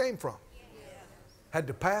Passover came from. Had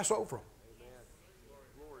to pass over them.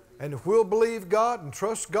 And if we'll believe God and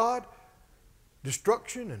trust God,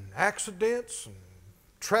 destruction and accidents and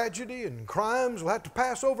tragedy and crimes will have to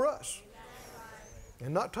pass over us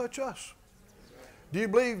and not touch us. Do you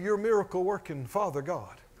believe your miracle working Father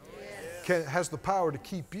God has the power to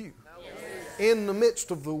keep you in the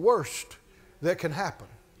midst of the worst that can happen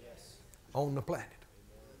on the planet?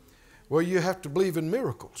 Well, you have to believe in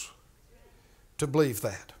miracles to believe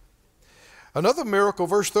that. Another miracle,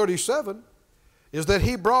 verse 37, is that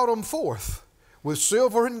He brought them forth with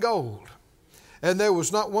silver and gold, and there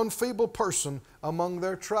was not one feeble person among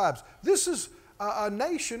their tribes. This is a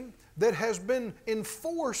nation that has been in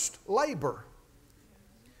forced labor.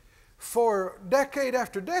 For decade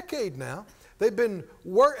after decade now, they've been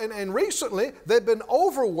and recently they've been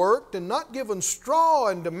overworked and not given straw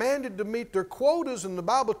and demanded to meet their quotas. And the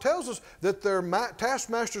Bible tells us that their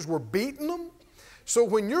taskmasters were beating them. So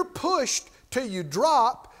when you're pushed till you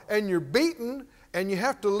drop and you're beaten and you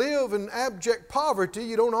have to live in abject poverty,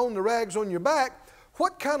 you don't own the rags on your back,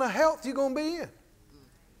 what kind of health you going to be in?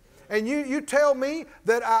 And you tell me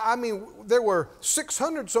that, I mean, there were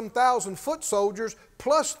 600-some thousand foot soldiers,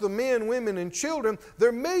 plus the men, women, and children. There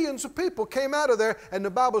are millions of people came out of there, and the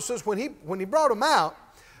Bible says when he brought them out,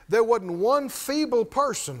 there wasn't one feeble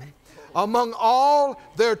person among all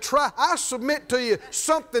their tribes. I submit to you,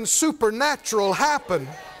 something supernatural happened,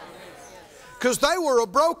 because they were a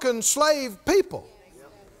broken slave people.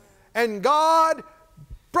 And God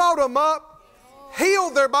brought them up,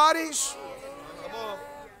 healed their bodies.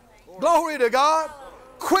 Glory to God.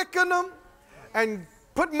 Quicken them and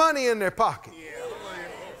put money in their pocket.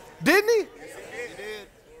 Didn't He?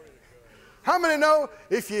 How many know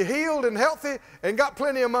if you're healed and healthy and got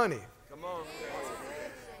plenty of money?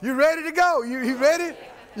 You ready to go? You ready?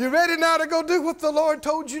 You ready now to go do what the Lord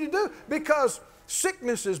told you to do? Because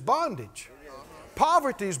sickness is bondage.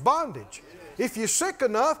 Poverty is bondage. If you're sick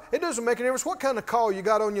enough, it doesn't make any difference what kind of call you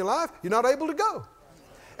got on your life. You're not able to go.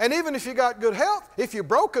 And even if you got good health, if you're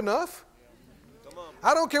broke enough,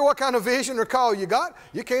 I don't care what kind of vision or call you got,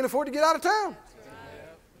 you can't afford to get out of town.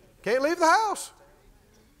 Can't leave the house.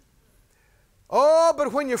 Oh,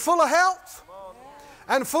 but when you're full of health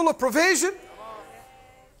and full of provision,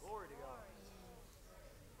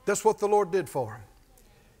 that's what the Lord did for them.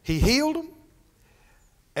 He healed them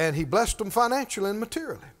and He blessed them financially and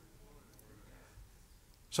materially.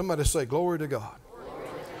 Somebody say, glory to God.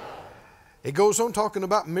 It goes on talking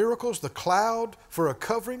about miracles, the cloud for a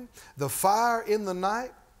covering, the fire in the night.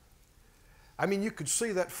 I mean, you could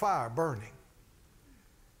see that fire burning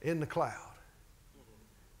in the cloud.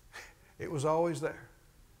 It was always there.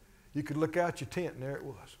 You could look out your tent and there it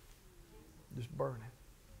was, just burning.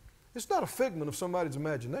 It's not a figment of somebody's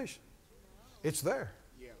imagination. It's there.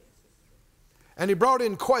 And He brought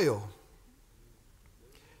in quail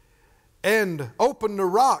and opened the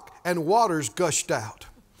rock and waters gushed out.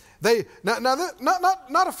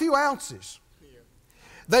 Not a few ounces.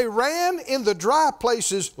 They ran in the dry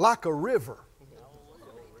places like a river.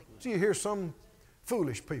 So you hear some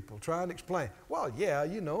foolish people trying to explain, well, yeah,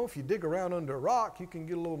 you know, if you dig around under a rock, you can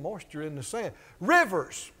get a little moisture in the sand.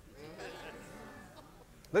 Rivers.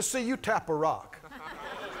 Let's see you tap a rock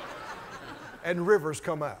and rivers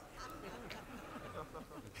come out.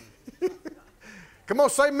 Come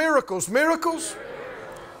on, say miracles. Miracles?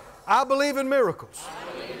 I believe in miracles.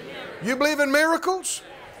 You believe in miracles?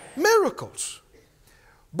 Miracles.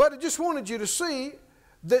 But I just wanted you to see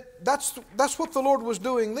that that's what the Lord was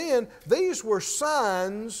doing then. These were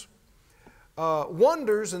signs,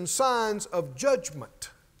 wonders and signs of judgment.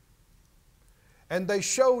 And they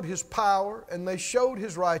showed His power and they showed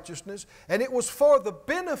His righteousness, and it was for the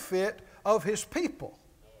benefit of His people.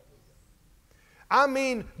 I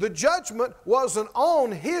mean, the judgment wasn't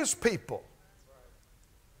on His people.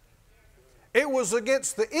 It was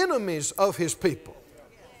against the enemies of His people.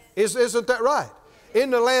 Isn't that right? In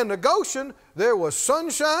the land of Goshen, there was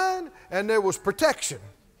sunshine and there was protection.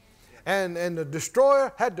 And the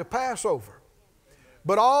destroyer had to pass over.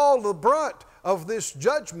 But all the brunt of this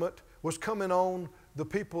judgment was coming on the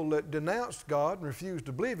people that denounced God and refused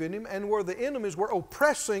to believe in Him, and where the enemies were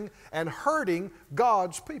oppressing and hurting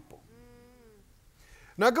God's people.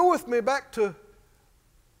 Now go with me back to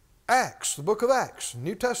Acts, the book of Acts,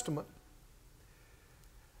 New Testament.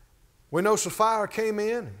 We know Sapphira came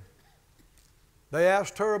in. And they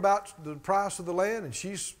asked her about the price of the land, and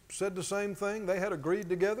she said the same thing. They had agreed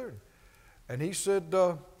together. And he said,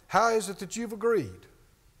 how is it that you've agreed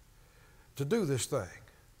to do this thing?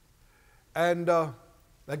 And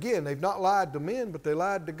again, they've not lied to men, but they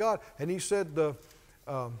lied to God. And he said, the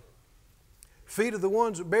feet of the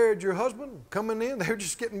ones that buried your husband coming in, they're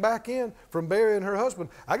just getting back in from burying her husband.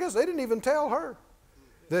 I guess they didn't even tell her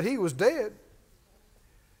that he was dead.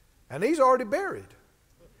 And he's already buried.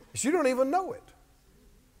 She don't even know it.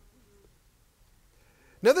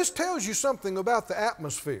 Now this tells you something about the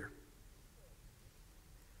atmosphere.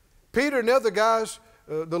 Peter and the other guys,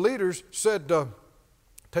 the leaders, said,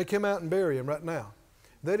 take him out and bury him right now.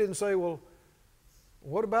 They didn't say, well,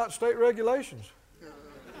 what about state regulations?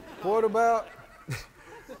 What about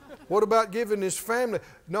giving his family?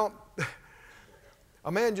 No,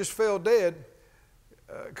 a man just fell dead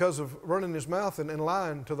because of running his mouth and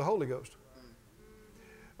lying to the Holy Ghost.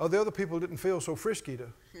 Oh, the other people didn't feel so frisky to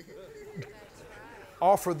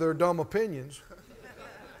offer their dumb opinions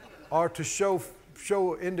or to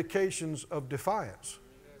show indications of defiance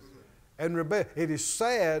and rebellion. It is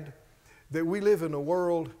sad that we live in a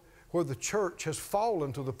world where the church has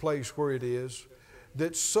fallen to the place where it is,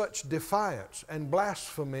 that such defiance and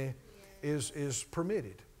blasphemy is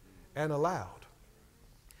permitted and allowed.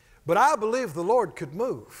 But I believe the Lord could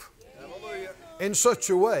move in such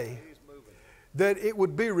a way that it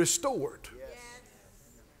would be restored.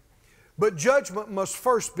 But judgment must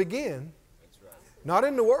first begin, not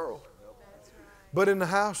in the world, but in the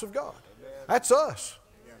house of God. That's us.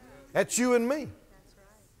 That's you and me.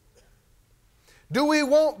 Do we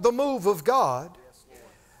want the move of God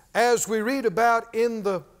as we read about in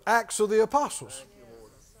the Acts of the Apostles?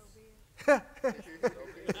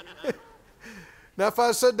 Now, if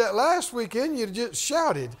I said that last weekend, you'd just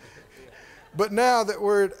shouted. But now that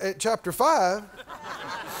we're at chapter 5,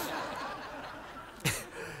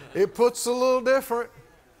 it puts a little different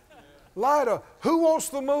light on. Who wants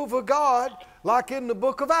the move of God like in the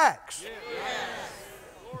book of Acts? Yes.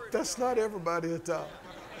 That's not everybody at all.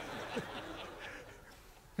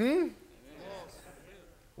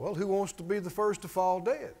 Well, who wants to be the first to fall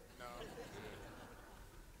dead?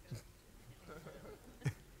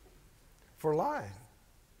 For lying.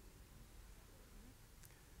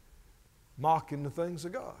 Mocking the things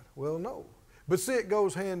of God. Well, no. But see, it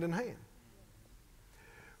goes hand in hand.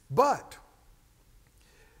 But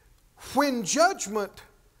when judgment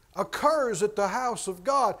occurs at the house of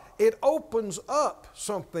God, it opens up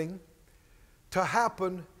something to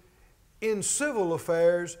happen in civil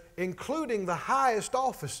affairs, including the highest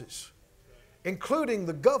offices, including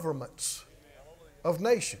the governments of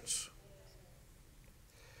nations.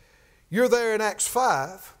 You're there in Acts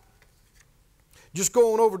 5, just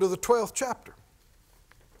going over to the 12th chapter.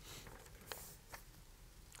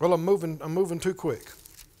 Well, I'm moving too quick.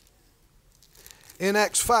 In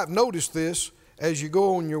Acts 5, notice this as you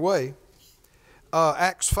go on your way.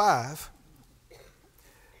 Acts 5.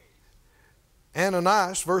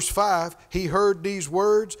 Ananias, verse 5, he heard these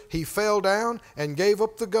words, he fell down and gave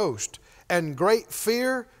up the ghost. And great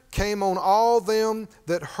fear came on all them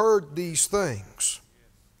that heard these things.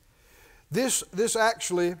 This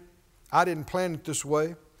actually, I didn't plan it this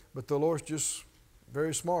way, but the Lord's just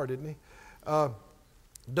very smart, isn't He?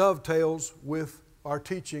 Dovetails with our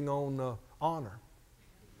teaching on honor.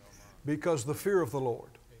 Because the fear of the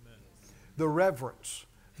Lord, the reverence,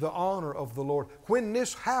 the honor of the Lord. When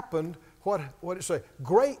this happened, what did it say?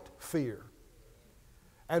 Great fear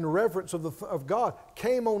and reverence of God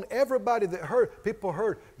came on everybody that heard. People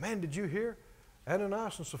heard, man, did you hear?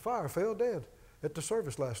 Ananias and Sapphira fell dead at the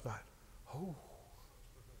service last night. Oh.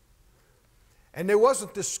 And there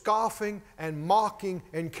wasn't this scoffing and mocking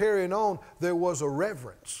and carrying on. There was a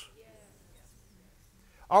reverence.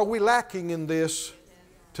 Are we lacking in this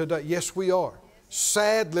today? Yes, we are.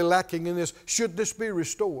 Sadly lacking in this. Should this be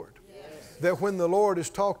restored? Yes. That when the Lord is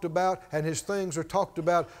talked about and His things are talked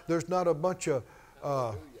about, there's not a bunch of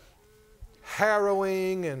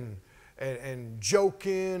harrowing and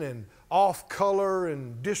joking and off color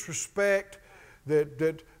and disrespect.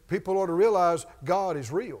 That people ought to realize God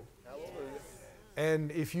is real.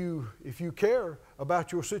 And if you care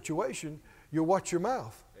about your situation, you'll watch your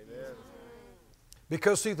mouth. Amen.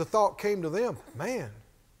 Because, see, the thought came to them, man,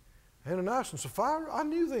 Ananias and Sapphira, I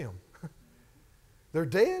knew them. They're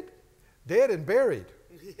dead and buried.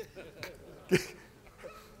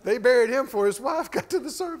 They buried him before his wife got to the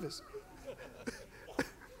service.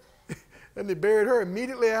 And they buried her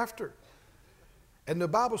immediately after. And the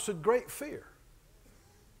Bible said great fear,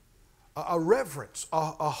 a reverence,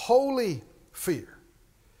 a holy fear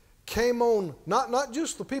came on not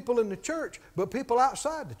just the people in the church, but people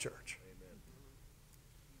outside the church.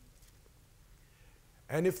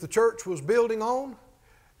 And if the church was building on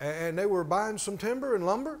and they were buying some timber and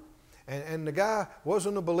lumber, and the guy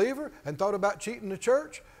wasn't a believer and thought about cheating the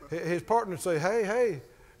church, his partner would say, hey,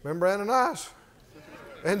 remember Ananias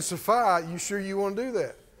and Sapphira, you sure you want to do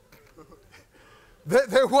that?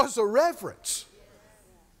 There was a reverence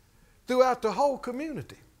throughout the whole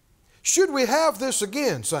community. Should we have this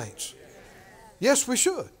again, saints? Yes, we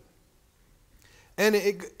should. And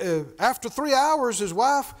after 3 hours, his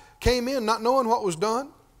wife came in not knowing what was done.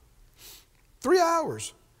 3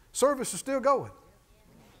 hours. Service is still going.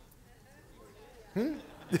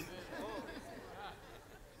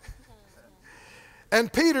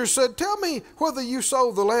 And Peter said, tell me whether you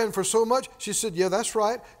sold the land for so much. She said, yeah, that's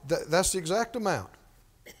right. That's the exact amount.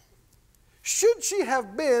 Should she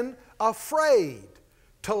have been afraid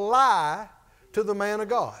to lie to the man of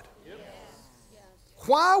God? Yes.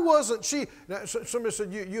 Why wasn't she? Now, somebody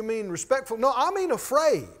said, you mean respectful? No, I mean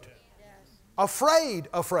afraid. Yes. Afraid.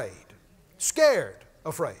 Scared,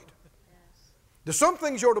 afraid. Yes. There's some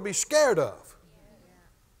things you ought to be scared of.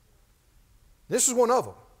 This is one of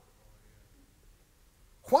them.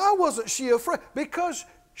 Why wasn't she afraid? Because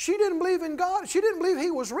she didn't believe in God. She didn't believe He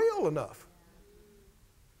was real enough.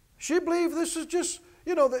 She believed this is just,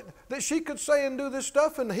 that she could say and do this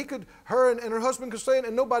stuff, and her and her husband could say it,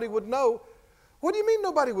 and nobody would know. What do you mean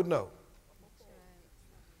nobody would know?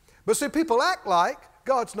 But see, people act like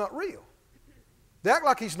God's not real. They act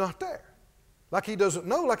like He's not there. Like He doesn't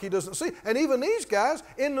know, like He doesn't see. And even these guys,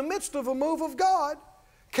 in the midst of a move of God,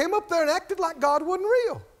 came up there and acted like God wasn't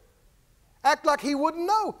real. Act like He wouldn't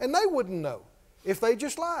know, and they wouldn't know if they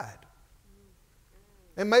just lied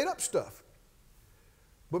and made up stuff.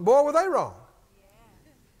 But boy, were they wrong.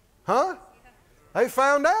 Huh? They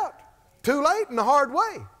found out too late in the hard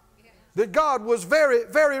way that God was very,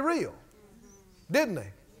 very real. Didn't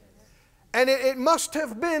they? And it must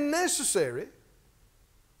have been necessary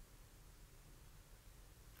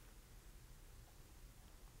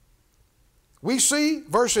we see,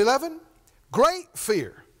 verse 11, great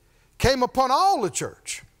fear came upon all the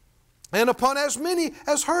church and upon as many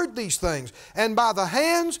as heard these things. And by the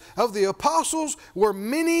hands of the apostles were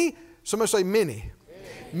many, somebody say many.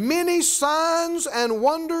 Many signs and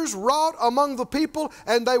wonders wrought among the people,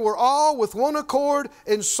 and they were all with one accord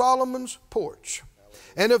in Solomon's porch.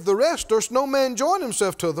 And of the rest, durst no man join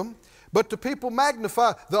himself to them, but the people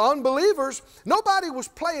magnify. The unbelievers, nobody was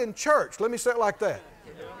playing church. Let me say it like that.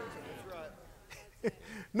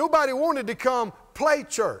 Nobody wanted to come play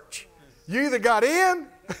church. You either got in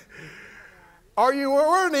or you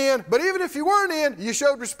weren't in, but even if you weren't in, you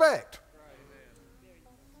showed respect.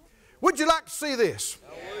 Would you like to see this?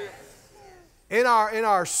 In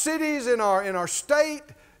our cities, in our state,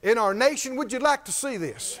 in our nation, would you like to see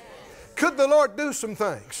this? Could the Lord do some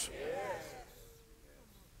things?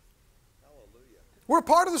 We're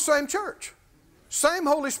part of the same church, same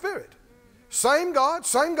Holy Spirit, same God,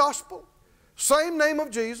 same gospel, same name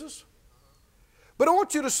of Jesus. But I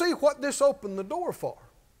want you to see what this opened the door for.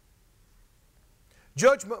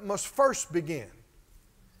 Judgment must first begin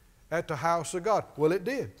at the house of God. Well, it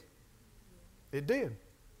did. It did.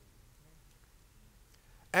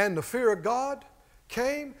 And the fear of God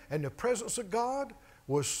came, and the presence of God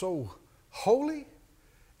was so holy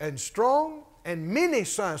and strong, and many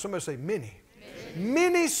signs. Somebody say many.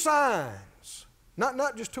 Many signs.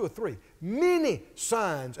 Not just 2 or 3. Many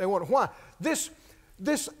signs. And why? This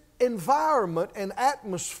environment and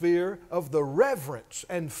atmosphere of the reverence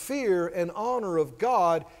and fear and honor of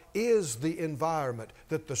God is the environment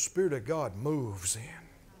that the Spirit of God moves in.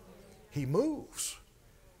 He moves.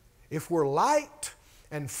 If we're light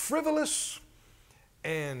and frivolous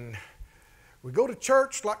and we go to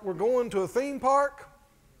church like we're going to a theme park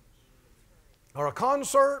or a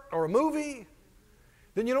concert or a movie,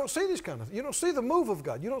 then you don't see these kind of, you don't see the move of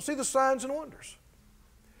God. You don't see the signs and wonders.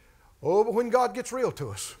 Oh, but when God gets real to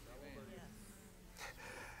us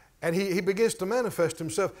and He begins to manifest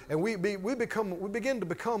Himself, and we begin to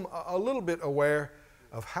become a little bit aware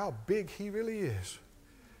of how big He really is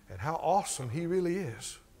and how awesome He really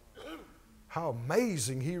is, how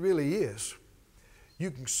amazing He really is.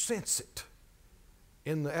 You can sense it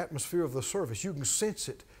in the atmosphere of the service. You can sense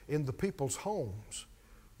it in the people's homes.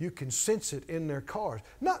 You can sense it in their cars.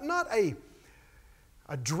 Not a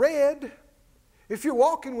dread. If you're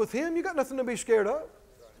walking with Him, you got nothing to be scared of.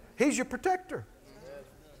 He's your protector.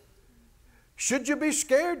 Should you be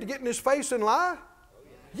scared to get in His face and lie?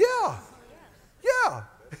 Yeah. Yeah.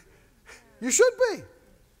 You should be.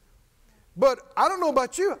 But I don't know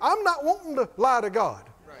about you. I'm not wanting to lie to God.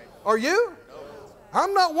 Are you?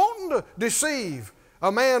 I'm not wanting to deceive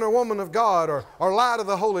a man or woman of God or lie to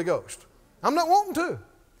the Holy Ghost. I'm not wanting to.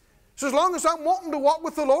 So as long as I'm wanting to walk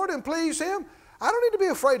with the Lord and please Him, I don't need to be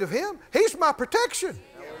afraid of Him. He's my protection.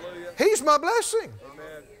 He's my blessing.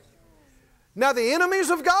 Amen. Now the enemies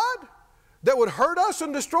of God that would hurt us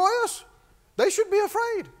and destroy us, they should be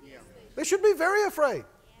afraid. They should be very afraid.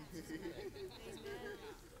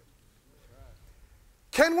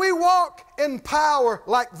 Can we walk in power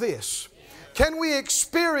like this? Can we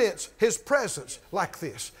experience His presence like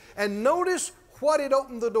this? And notice what it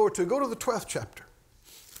opened the door to. Go to the 12th chapter.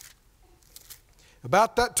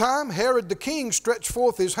 About that time, Herod the king stretched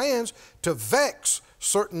forth his hands to vex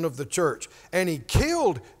certain of the church, and he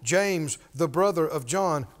killed James, the brother of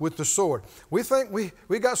John, with the sword. We think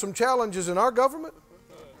we got some challenges in our government.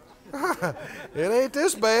 It ain't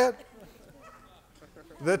this bad.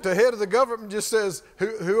 That the head of the government just says,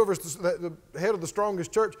 whoever's the head of the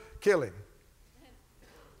strongest church, kill him.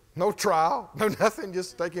 No trial, no nothing,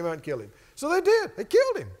 just take him out and kill him. So they did. They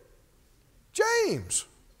killed him. James.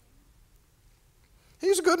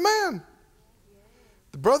 He's a good man.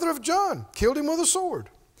 The brother of John killed him with a sword.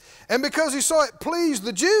 And because he saw it pleased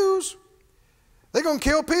the Jews, they're going to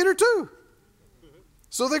kill Peter too.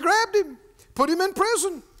 So they grabbed him, put him in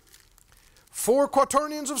prison. 4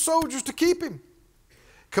 quaternions of soldiers to keep him.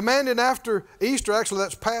 Commanded after Easter, actually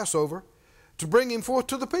that's Passover, to bring him forth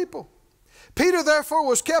to the people. Peter therefore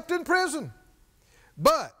was kept in prison,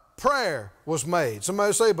 but prayer was made.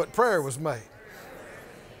 Somebody say, but prayer was made.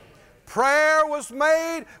 Prayer was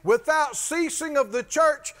made without ceasing of the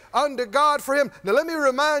church unto God for him. Now let me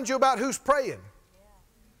remind you about who's praying.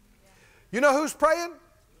 You know who's praying?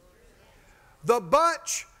 The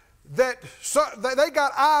bunch that they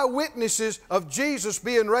got eyewitnesses of Jesus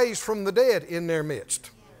being raised from the dead in their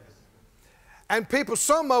midst. And people,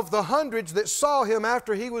 some of the hundreds that saw Him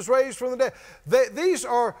after He was raised from the dead, these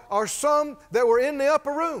are some that were in the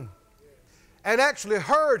upper room and actually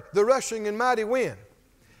heard the rushing and mighty wind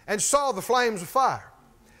and saw the flames of fire.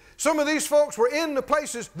 Some of these folks were in the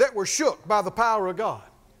places that were shook by the power of God.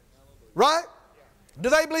 Right? Do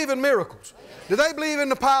they believe in miracles? Do they believe in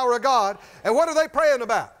the power of God? And what are they praying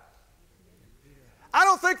about? I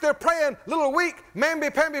don't think they're praying little weak,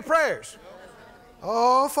 mamby-pamby prayers.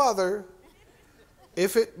 Oh, Father,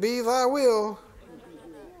 if it be Thy will,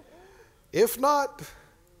 if not,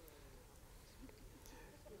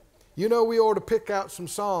 you know we ought to pick out some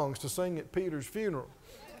songs to sing at Peter's funeral.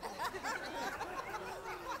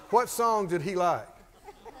 What songs did he like?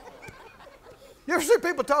 You ever see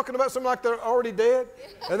people talking about something like they're already dead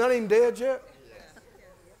and not even dead yet?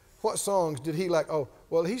 What songs did he like? Oh,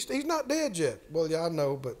 well, he's not dead yet. Well, yeah, I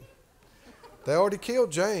know, but they already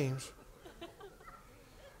killed James.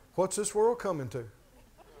 What's this world coming to?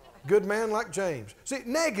 Good man like James. See,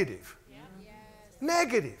 negative.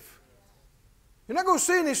 Negative. You're not going to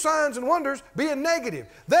see any signs and wonders being negative.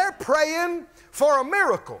 They're praying for a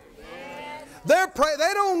miracle. They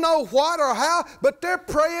don't know what or how, but they're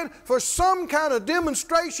praying for some kind of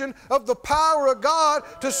demonstration of the power of God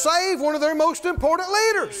to save one of their most important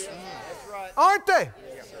leaders. Aren't they?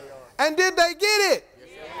 And did they get it?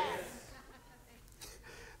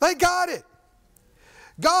 They got it.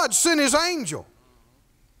 God sent His angel.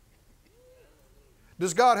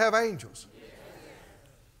 Does God have angels?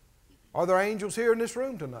 Are there angels here in this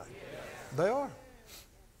room tonight? They are.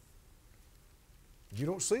 You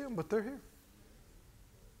don't see them, but they're here.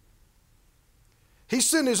 He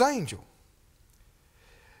sent His angel.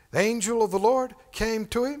 The angel of the Lord came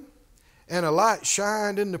to him, and a light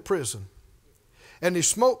shined in the prison. And he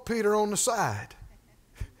smote Peter on the side.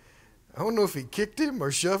 I don't know if he kicked him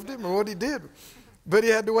or shoved him or what he did, but he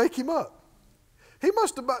had to wake him up. He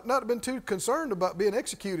must have not have been too concerned about being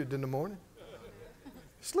executed in the morning.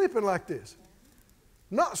 Sleeping like this.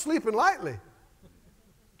 Not sleeping lightly.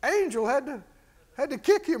 Angel had to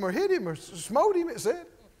kick him or hit him or smote him, it said.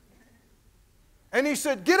 And he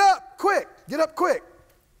said, get up quick, get up quick.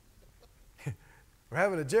 We're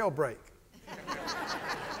having a jailbreak.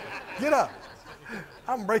 Get up.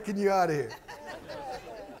 I'm breaking you out of here.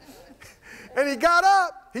 And he got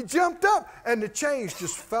up, he jumped up, and the chains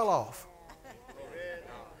just fell off.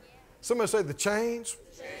 Somebody say the chains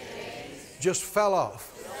just fell off.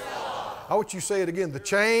 I want you to say it again. The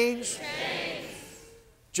chains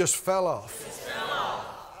just fell off.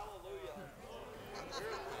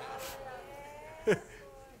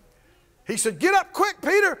 He said, get up quick,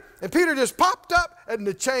 Peter. And Peter just popped up and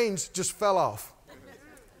the chains just fell off.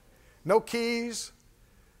 No keys,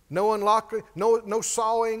 no unlocking, no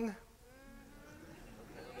sawing.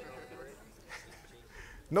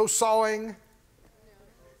 No sawing.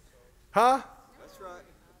 Huh? That's right.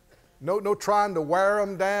 No trying to wear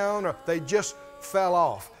them down. Or they just fell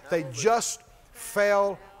off. They just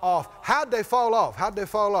fell off. How'd they fall off? How'd they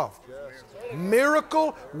fall off?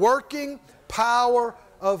 Miracle working power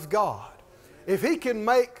of God. If He can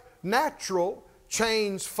make natural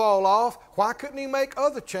chains fall off, why couldn't He make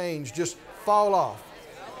other chains just fall off?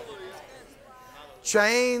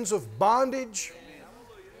 Chains of bondage,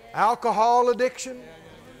 alcohol addiction,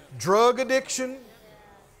 drug addiction,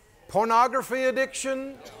 pornography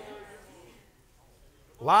addiction,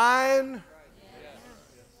 lying,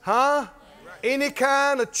 huh? Any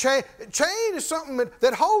kind of chain. Chain is something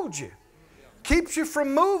that holds you, keeps you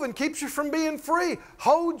from moving, keeps you from being free,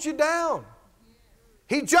 holds you down.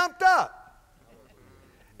 He jumped up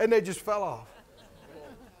and they just fell off.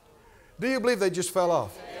 Do you believe they just fell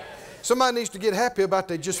off? Somebody needs to get happy about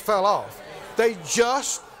they just fell off. They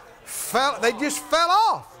just fell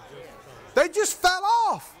off. They just fell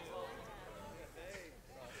off.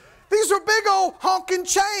 These are big old honking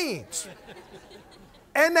chains.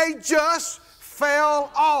 And they just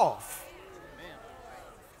fell off.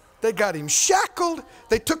 They got him shackled.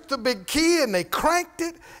 They took the big key and they cranked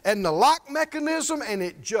it and the lock mechanism and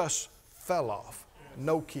it just fell off.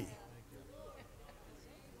 No key.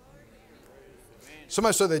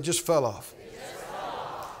 Somebody said they just fell off.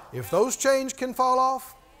 If those chains can fall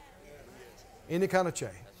off, any kind of chain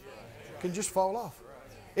can just fall off.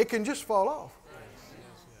 It can just fall off.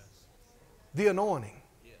 The anointing,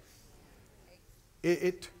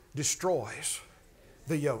 it destroys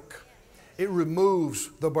the yoke. It removes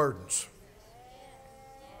the burdens.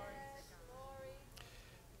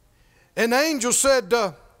 And the angel said,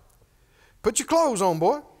 put your clothes on,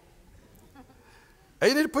 boy. And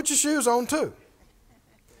you need to put your shoes on too.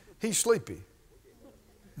 He's sleepy.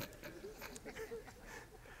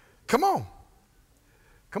 Come on.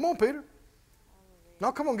 Come on, Peter.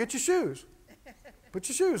 No, come on, get your shoes. Put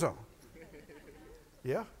your shoes on.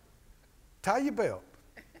 Yeah. Tie your belt.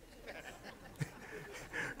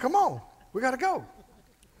 Come on. We got to go.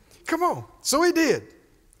 Come on. So he did.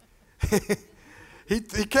 he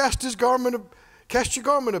cast your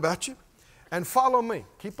garment about you and follow me.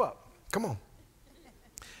 Keep up. Come on.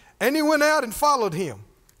 And he went out and followed him.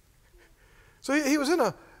 So he was in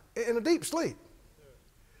a deep sleep.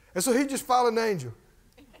 And so he just followed the angel.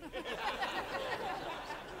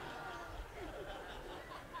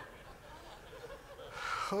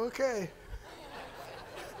 Okay.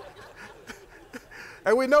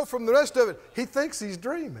 And we know from the rest of it, he thinks he's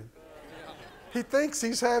dreaming. He thinks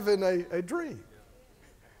he's having a dream.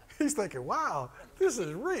 He's thinking, wow, this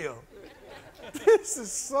is real. This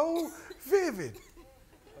is so vivid.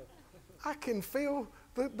 I can feel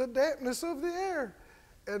the dampness of the air.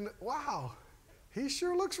 And wow, he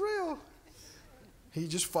sure looks real. He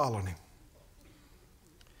just followed him.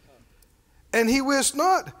 And he wist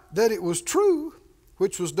not that it was true,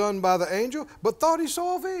 which was done by the angel, but thought he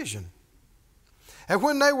saw a vision. And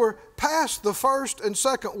when they were past the first and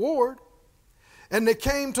second ward, and they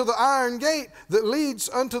came to the iron gate that leads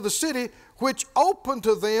unto the city, which opened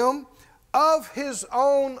to them of his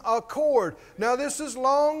own accord. Now this is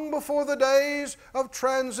long before the days of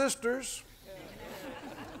transistors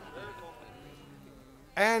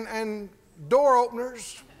and door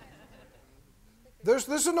openers. This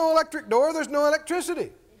is no electric door, there's no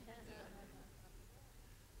electricity.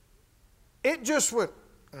 It just went,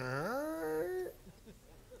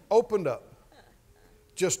 opened up.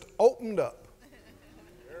 Just opened up.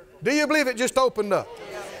 Do you believe it just opened up?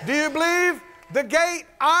 Do you believe the gate,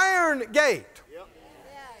 iron gate,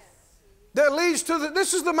 that leads to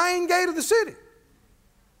this is the main gate of the city.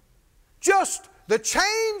 Just, the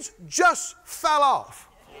chains just fell off.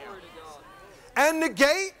 And the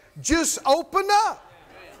gate just opened up.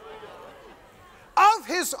 Of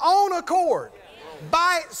his own accord.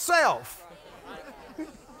 By itself.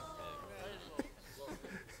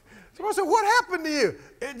 Somebody said, what happened to you?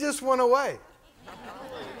 It just went away.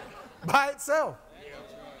 By itself.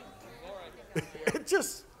 It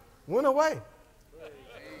just went away.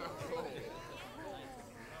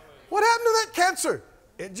 What happened to that cancer?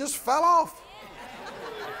 It just fell off.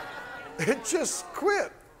 It just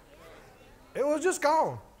quit. It was just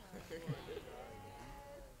gone.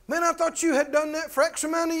 Man, I thought you had done that for X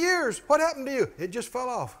amount of years. What happened to you? It just fell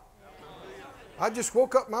off. I just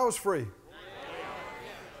woke up and I was free.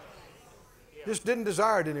 Just didn't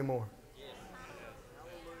desire it anymore.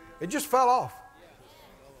 It just fell off.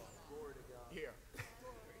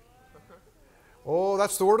 Oh,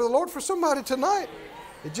 that's the word of the Lord for somebody tonight.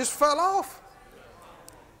 It just fell off.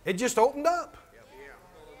 It just opened up.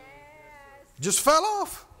 Just fell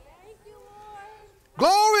off.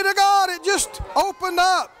 Glory to God, it just opened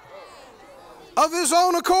up of His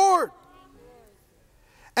own accord.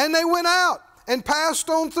 And they went out and passed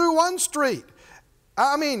on through one street.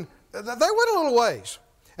 I mean, they went a little ways.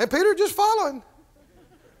 And Peter just following.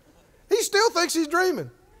 He still thinks he's dreaming.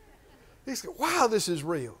 He's going, wow, this is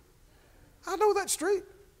real. I know that street.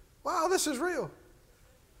 Wow, this is real.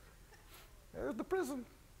 There's the prison.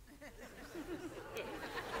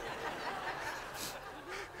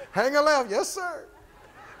 Hang a left. Yes, sir.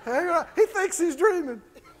 Hang a left. He thinks he's dreaming.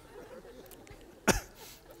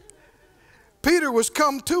 Peter was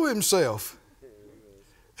come to himself.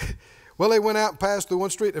 Well, they went out and passed through one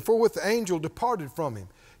street, and forthwith the angel departed from him.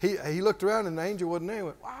 He looked around, and the angel wasn't there. He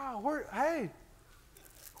went, wow, where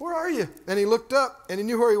are you? And he looked up, and he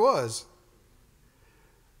knew where he was.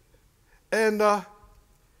 And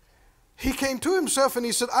he came to himself, and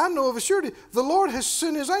he said, I know of a surety the Lord has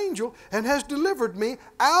sent His angel and has delivered me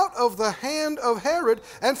out of the hand of Herod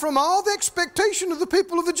and from all the expectation of the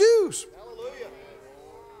people of the Jews.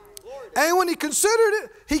 And when he considered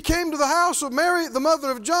it, he came to the house of Mary, the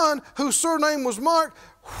mother of John, whose surname was Mark,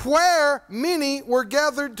 where many were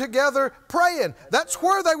gathered together praying. That's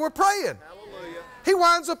where they were praying. Hallelujah. He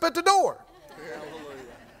winds up at the door. Hallelujah.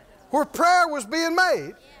 Where prayer was being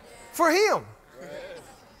made for him.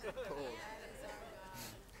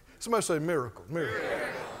 Somebody say miracle, miracle.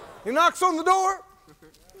 He knocks on the door.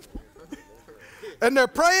 And they're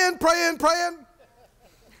praying.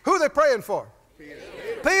 Who are they praying for?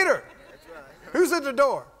 Peter. Who's at the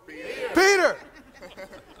door? Peter.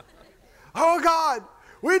 Oh God,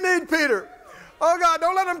 we need Peter. Oh God,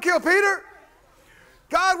 don't let them kill Peter.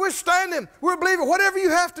 God, we're standing. We're believing. Whatever you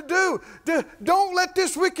have to do, don't let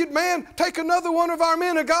this wicked man take another one of our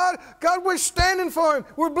men of God. God, we're standing for him.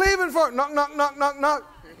 We're believing for him. Knock, knock, knock, knock, knock.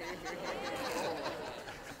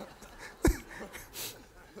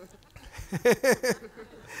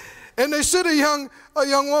 And they sent a young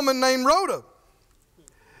woman named Rhoda.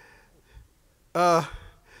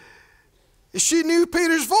 She knew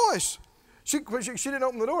Peter's voice. She didn't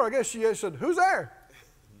open the door. I guess she said, who's there?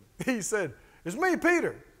 He said, it's me,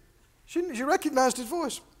 Peter. She recognized his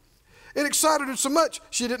voice. It excited her so much,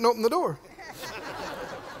 she didn't open the door.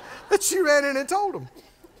 And she ran in and told him.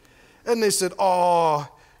 And they said, oh,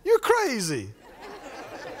 you're crazy.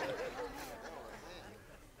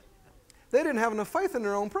 They didn't have enough faith in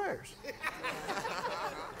their own prayers.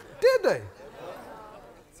 Did they?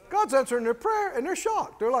 God's answering their prayer, and they're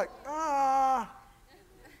shocked. They're like,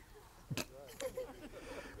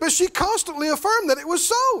 But she constantly affirmed that it was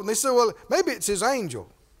so. And they said, well, maybe it's His angel.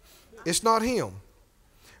 It's not him.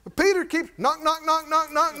 But Peter keeps knock, knock, knock,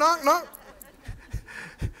 knock, knock, knock, knock.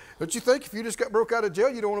 Don't you think if you just got broke out of jail,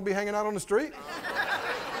 you don't want to be hanging out on the street?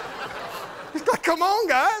 He's like, come on,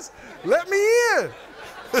 guys. Let me in.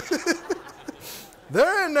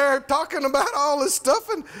 They're in there talking about all this stuff,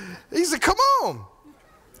 and he said, come on.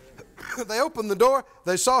 They opened the door.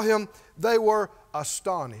 They saw him. They were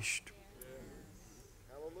astonished.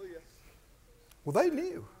 Hallelujah. Well, they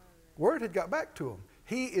knew. Word had got back to them.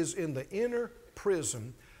 He is in the inner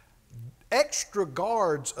prison. Extra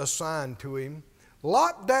guards assigned to him.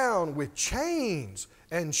 Locked down with chains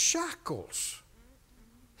and shackles.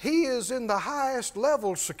 He is in the highest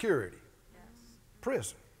level security.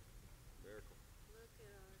 Prison.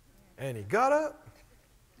 And he got up.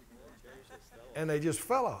 And they just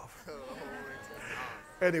fell off.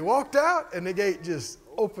 And he walked out, and the gate just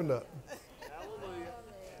opened up.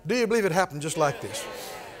 Do you believe it happened just like this?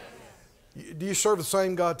 Do you serve the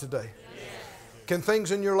same God today? Can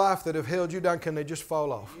things in your life that have held you down, can they just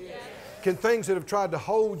fall off? Can things that have tried to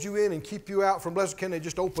hold you in and keep you out from blessing, can they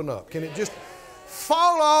just open up? Can it just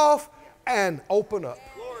fall off and open up?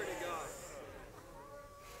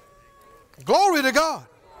 Glory to God.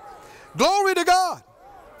 Glory to God.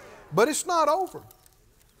 But it's not over.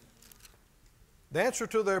 The answer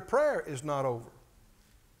to their prayer is not over.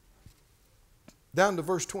 Down to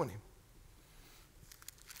verse 20.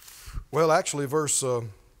 Well, actually, verse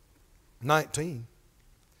 19,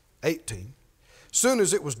 18. Soon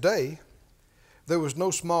as it was day, there was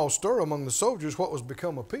no small stir among the soldiers. What was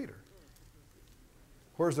become of Peter?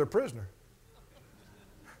 Where's their prisoner?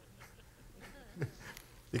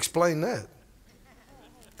 Explain that.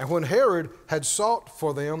 And when Herod had sought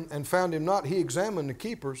for them and found him not, he examined the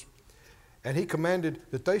keepers, and he commanded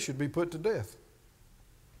that they should be put to death.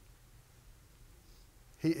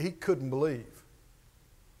 he couldn't believe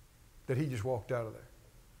that he just walked out of there.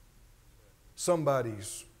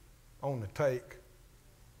 Somebody's on the take.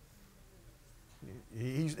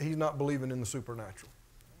 He's not believing in the supernatural.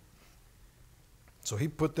 So he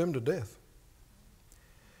put them to death.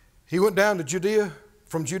 He went down to Judea,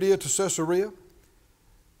 from Judea to Caesarea,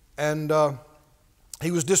 and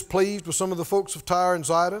he was displeased with some of the folks of Tyre and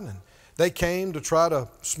Zidon, and they came to try to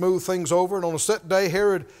smooth things over. And on a set day,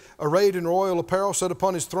 Herod, arrayed in royal apparel, sat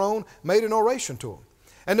upon his throne, made an oration to him.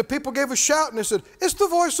 And the people gave a shout, and they said, "It's the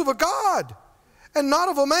voice of a God and not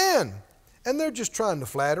of a man." And they're just trying to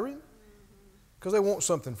flatter him because they want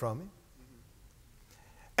something from him.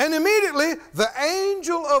 And immediately the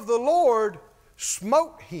angel of the Lord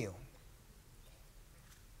smote him.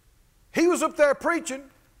 He was up there preaching,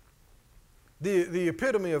 the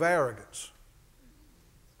epitome of arrogance.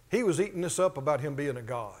 He was eating this up about him being a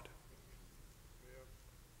God.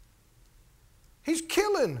 He's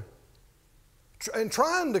killing and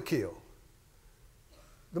trying to kill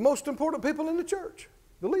the most important people in the church,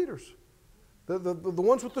 the leaders, the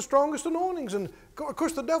ones with the strongest anointings. And of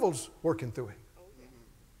course the devil's working through him.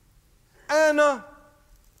 And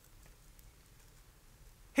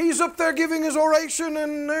he's up there giving his oration,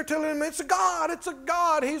 and they're telling him, it's a God,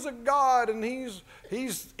 he's a God, and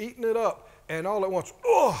he's eating it up. And all at once,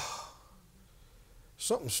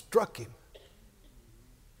 something struck him.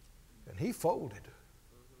 And he folded.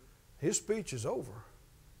 His speech is over.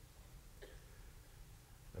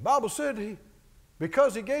 The Bible said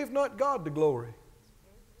because he gave not God the glory,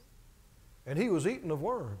 and he was eaten of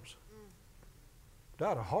worms,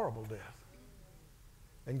 died a horrible death,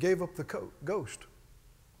 and gave up the ghost.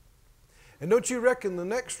 And don't you reckon the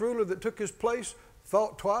next ruler that took his place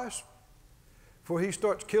thought twice before he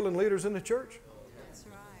starts killing leaders in the church? That's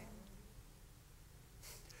right.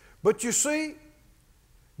 But you see,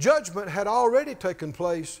 judgment had already taken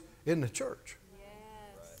place in the church.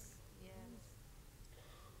 Yes. Yes.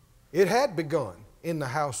 It had begun in the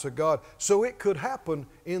house of God, so it could happen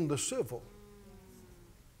in the civil,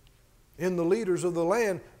 in the leaders of the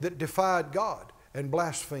land that defied God and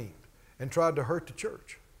blasphemed and tried to hurt the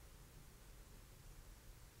church.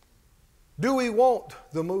 Do we want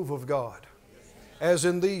the move of God as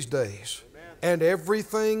in these days, and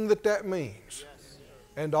everything that means,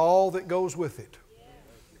 and all that goes with it?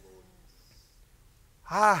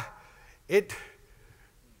 It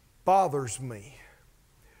bothers me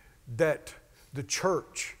that the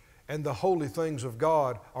church and the holy things of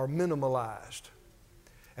God are minimalized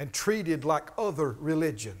and treated like other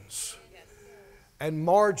religions, and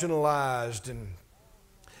marginalized,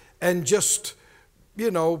 and just,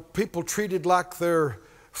 people treated like they're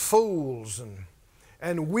fools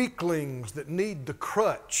and weaklings that need the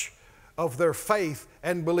crutch of their faith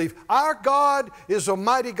and belief. Our God is a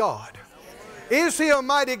mighty God. Is He a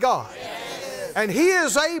mighty God? Yes. And He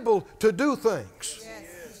is able to do things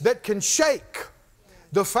that can shake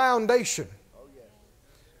the foundation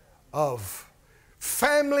of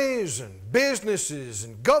families and businesses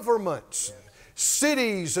and governments and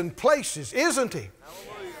cities and places, isn't He?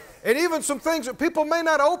 And even some things that people may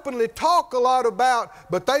not openly talk a lot about,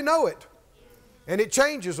 but they know it. And it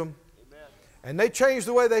changes them. And they change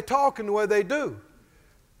the way they talk and the way they do.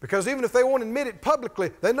 Because even if they won't admit it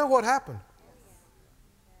publicly, they know what happened.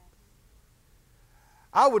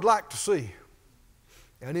 I would like to see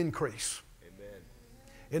an increase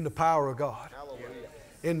in the power of God,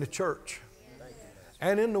 in the church,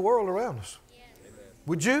 and in the world around us.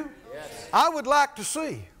 Would you? I would like to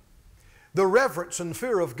see the reverence and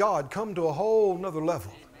fear of God come to a whole nother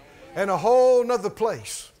level and a whole nother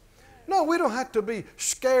place. No, we don't have to be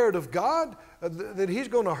scared of God, that He's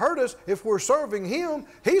going to hurt us if we're serving Him.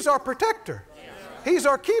 He's our protector. He's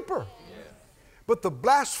our keeper. But the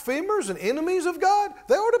blasphemers and enemies of God,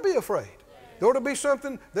 they ought to be afraid. There ought to be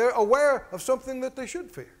something, they're aware of something that they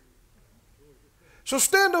should fear. So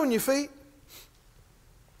stand on your feet.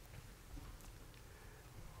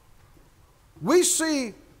 We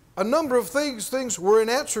see a number of things were in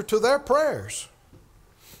answer to their prayers.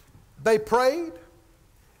 They prayed,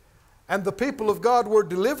 and the people of God were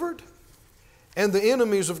delivered, and the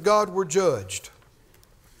enemies of God were judged.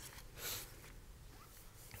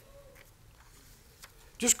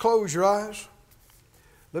 Just close your eyes.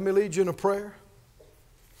 Let me lead you in a prayer.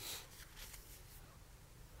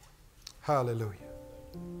 Hallelujah.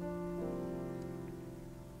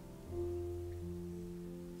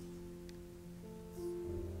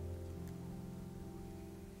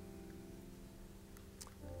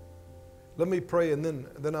 Let me pray, and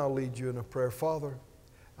then I'll lead you in a prayer. Father,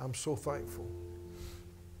 I'm so thankful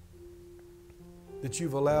that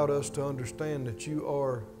You've allowed us to understand that You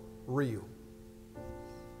are real.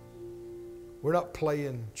 We're not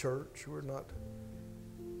playing church. We're not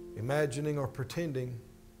imagining or pretending.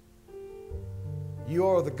 You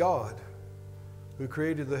are the God who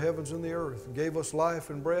created the heavens and the earth and gave us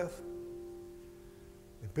life and breath,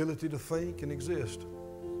 the ability to think and exist.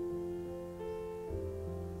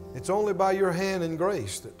 It's only by your hand and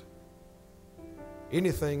grace that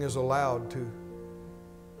anything is allowed to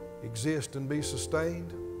exist and be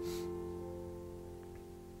sustained.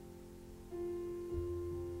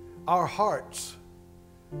 Our hearts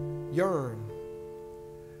yearn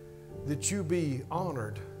that you be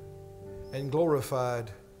honored and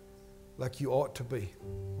glorified like you ought to be.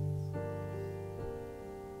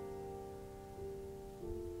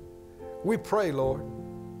 We pray, Lord.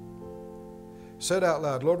 Say it out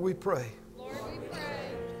loud. Lord, we pray. Lord, we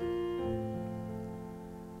pray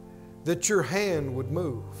That your hand would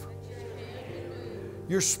move.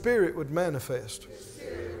 Your spirit would manifest.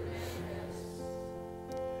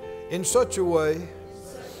 In such a way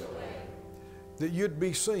that you'd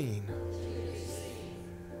be seen.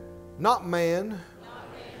 Not man,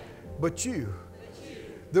 but you.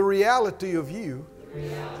 The reality of you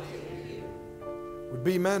would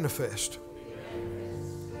be manifest.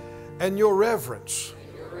 And your reverence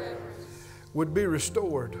would be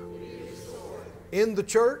restored in the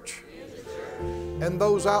church and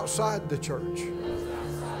those outside the church.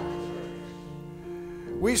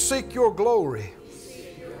 We seek your glory.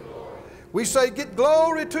 We say, get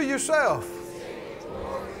glory to yourself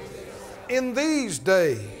in these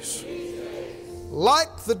days,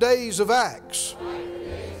 like the days of Acts.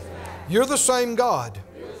 You're the same God.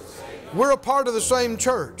 We're a part of the same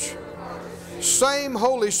church. Same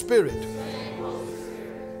Holy Spirit.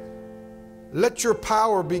 Let your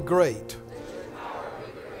power be great.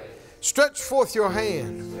 Stretch forth your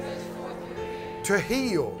hand to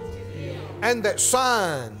heal, and that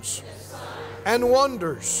signs and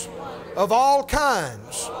wonders of all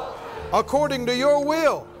kinds, according to your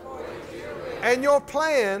will and your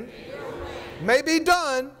plan, may be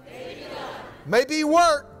done, may be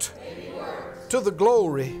worked to the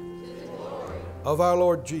glory of our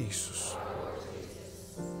Lord Jesus.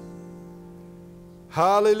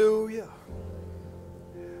 Hallelujah.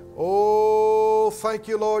 Oh, thank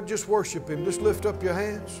you, Lord. Just worship Him. Just lift up your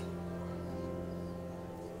hands.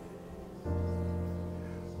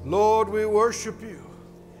 Lord, we worship you.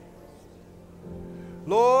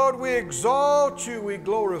 Lord, we exalt you. We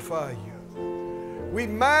glorify you. We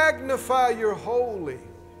magnify your holy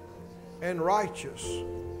and righteous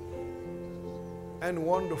and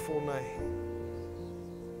wonderful name.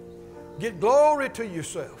 Get glory to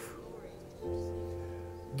yourself.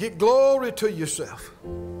 Get glory to yourself.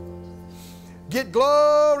 Get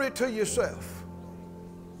glory to yourself.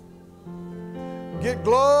 Get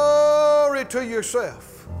glory to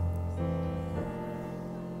yourself.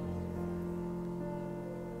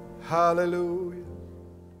 Hallelujah.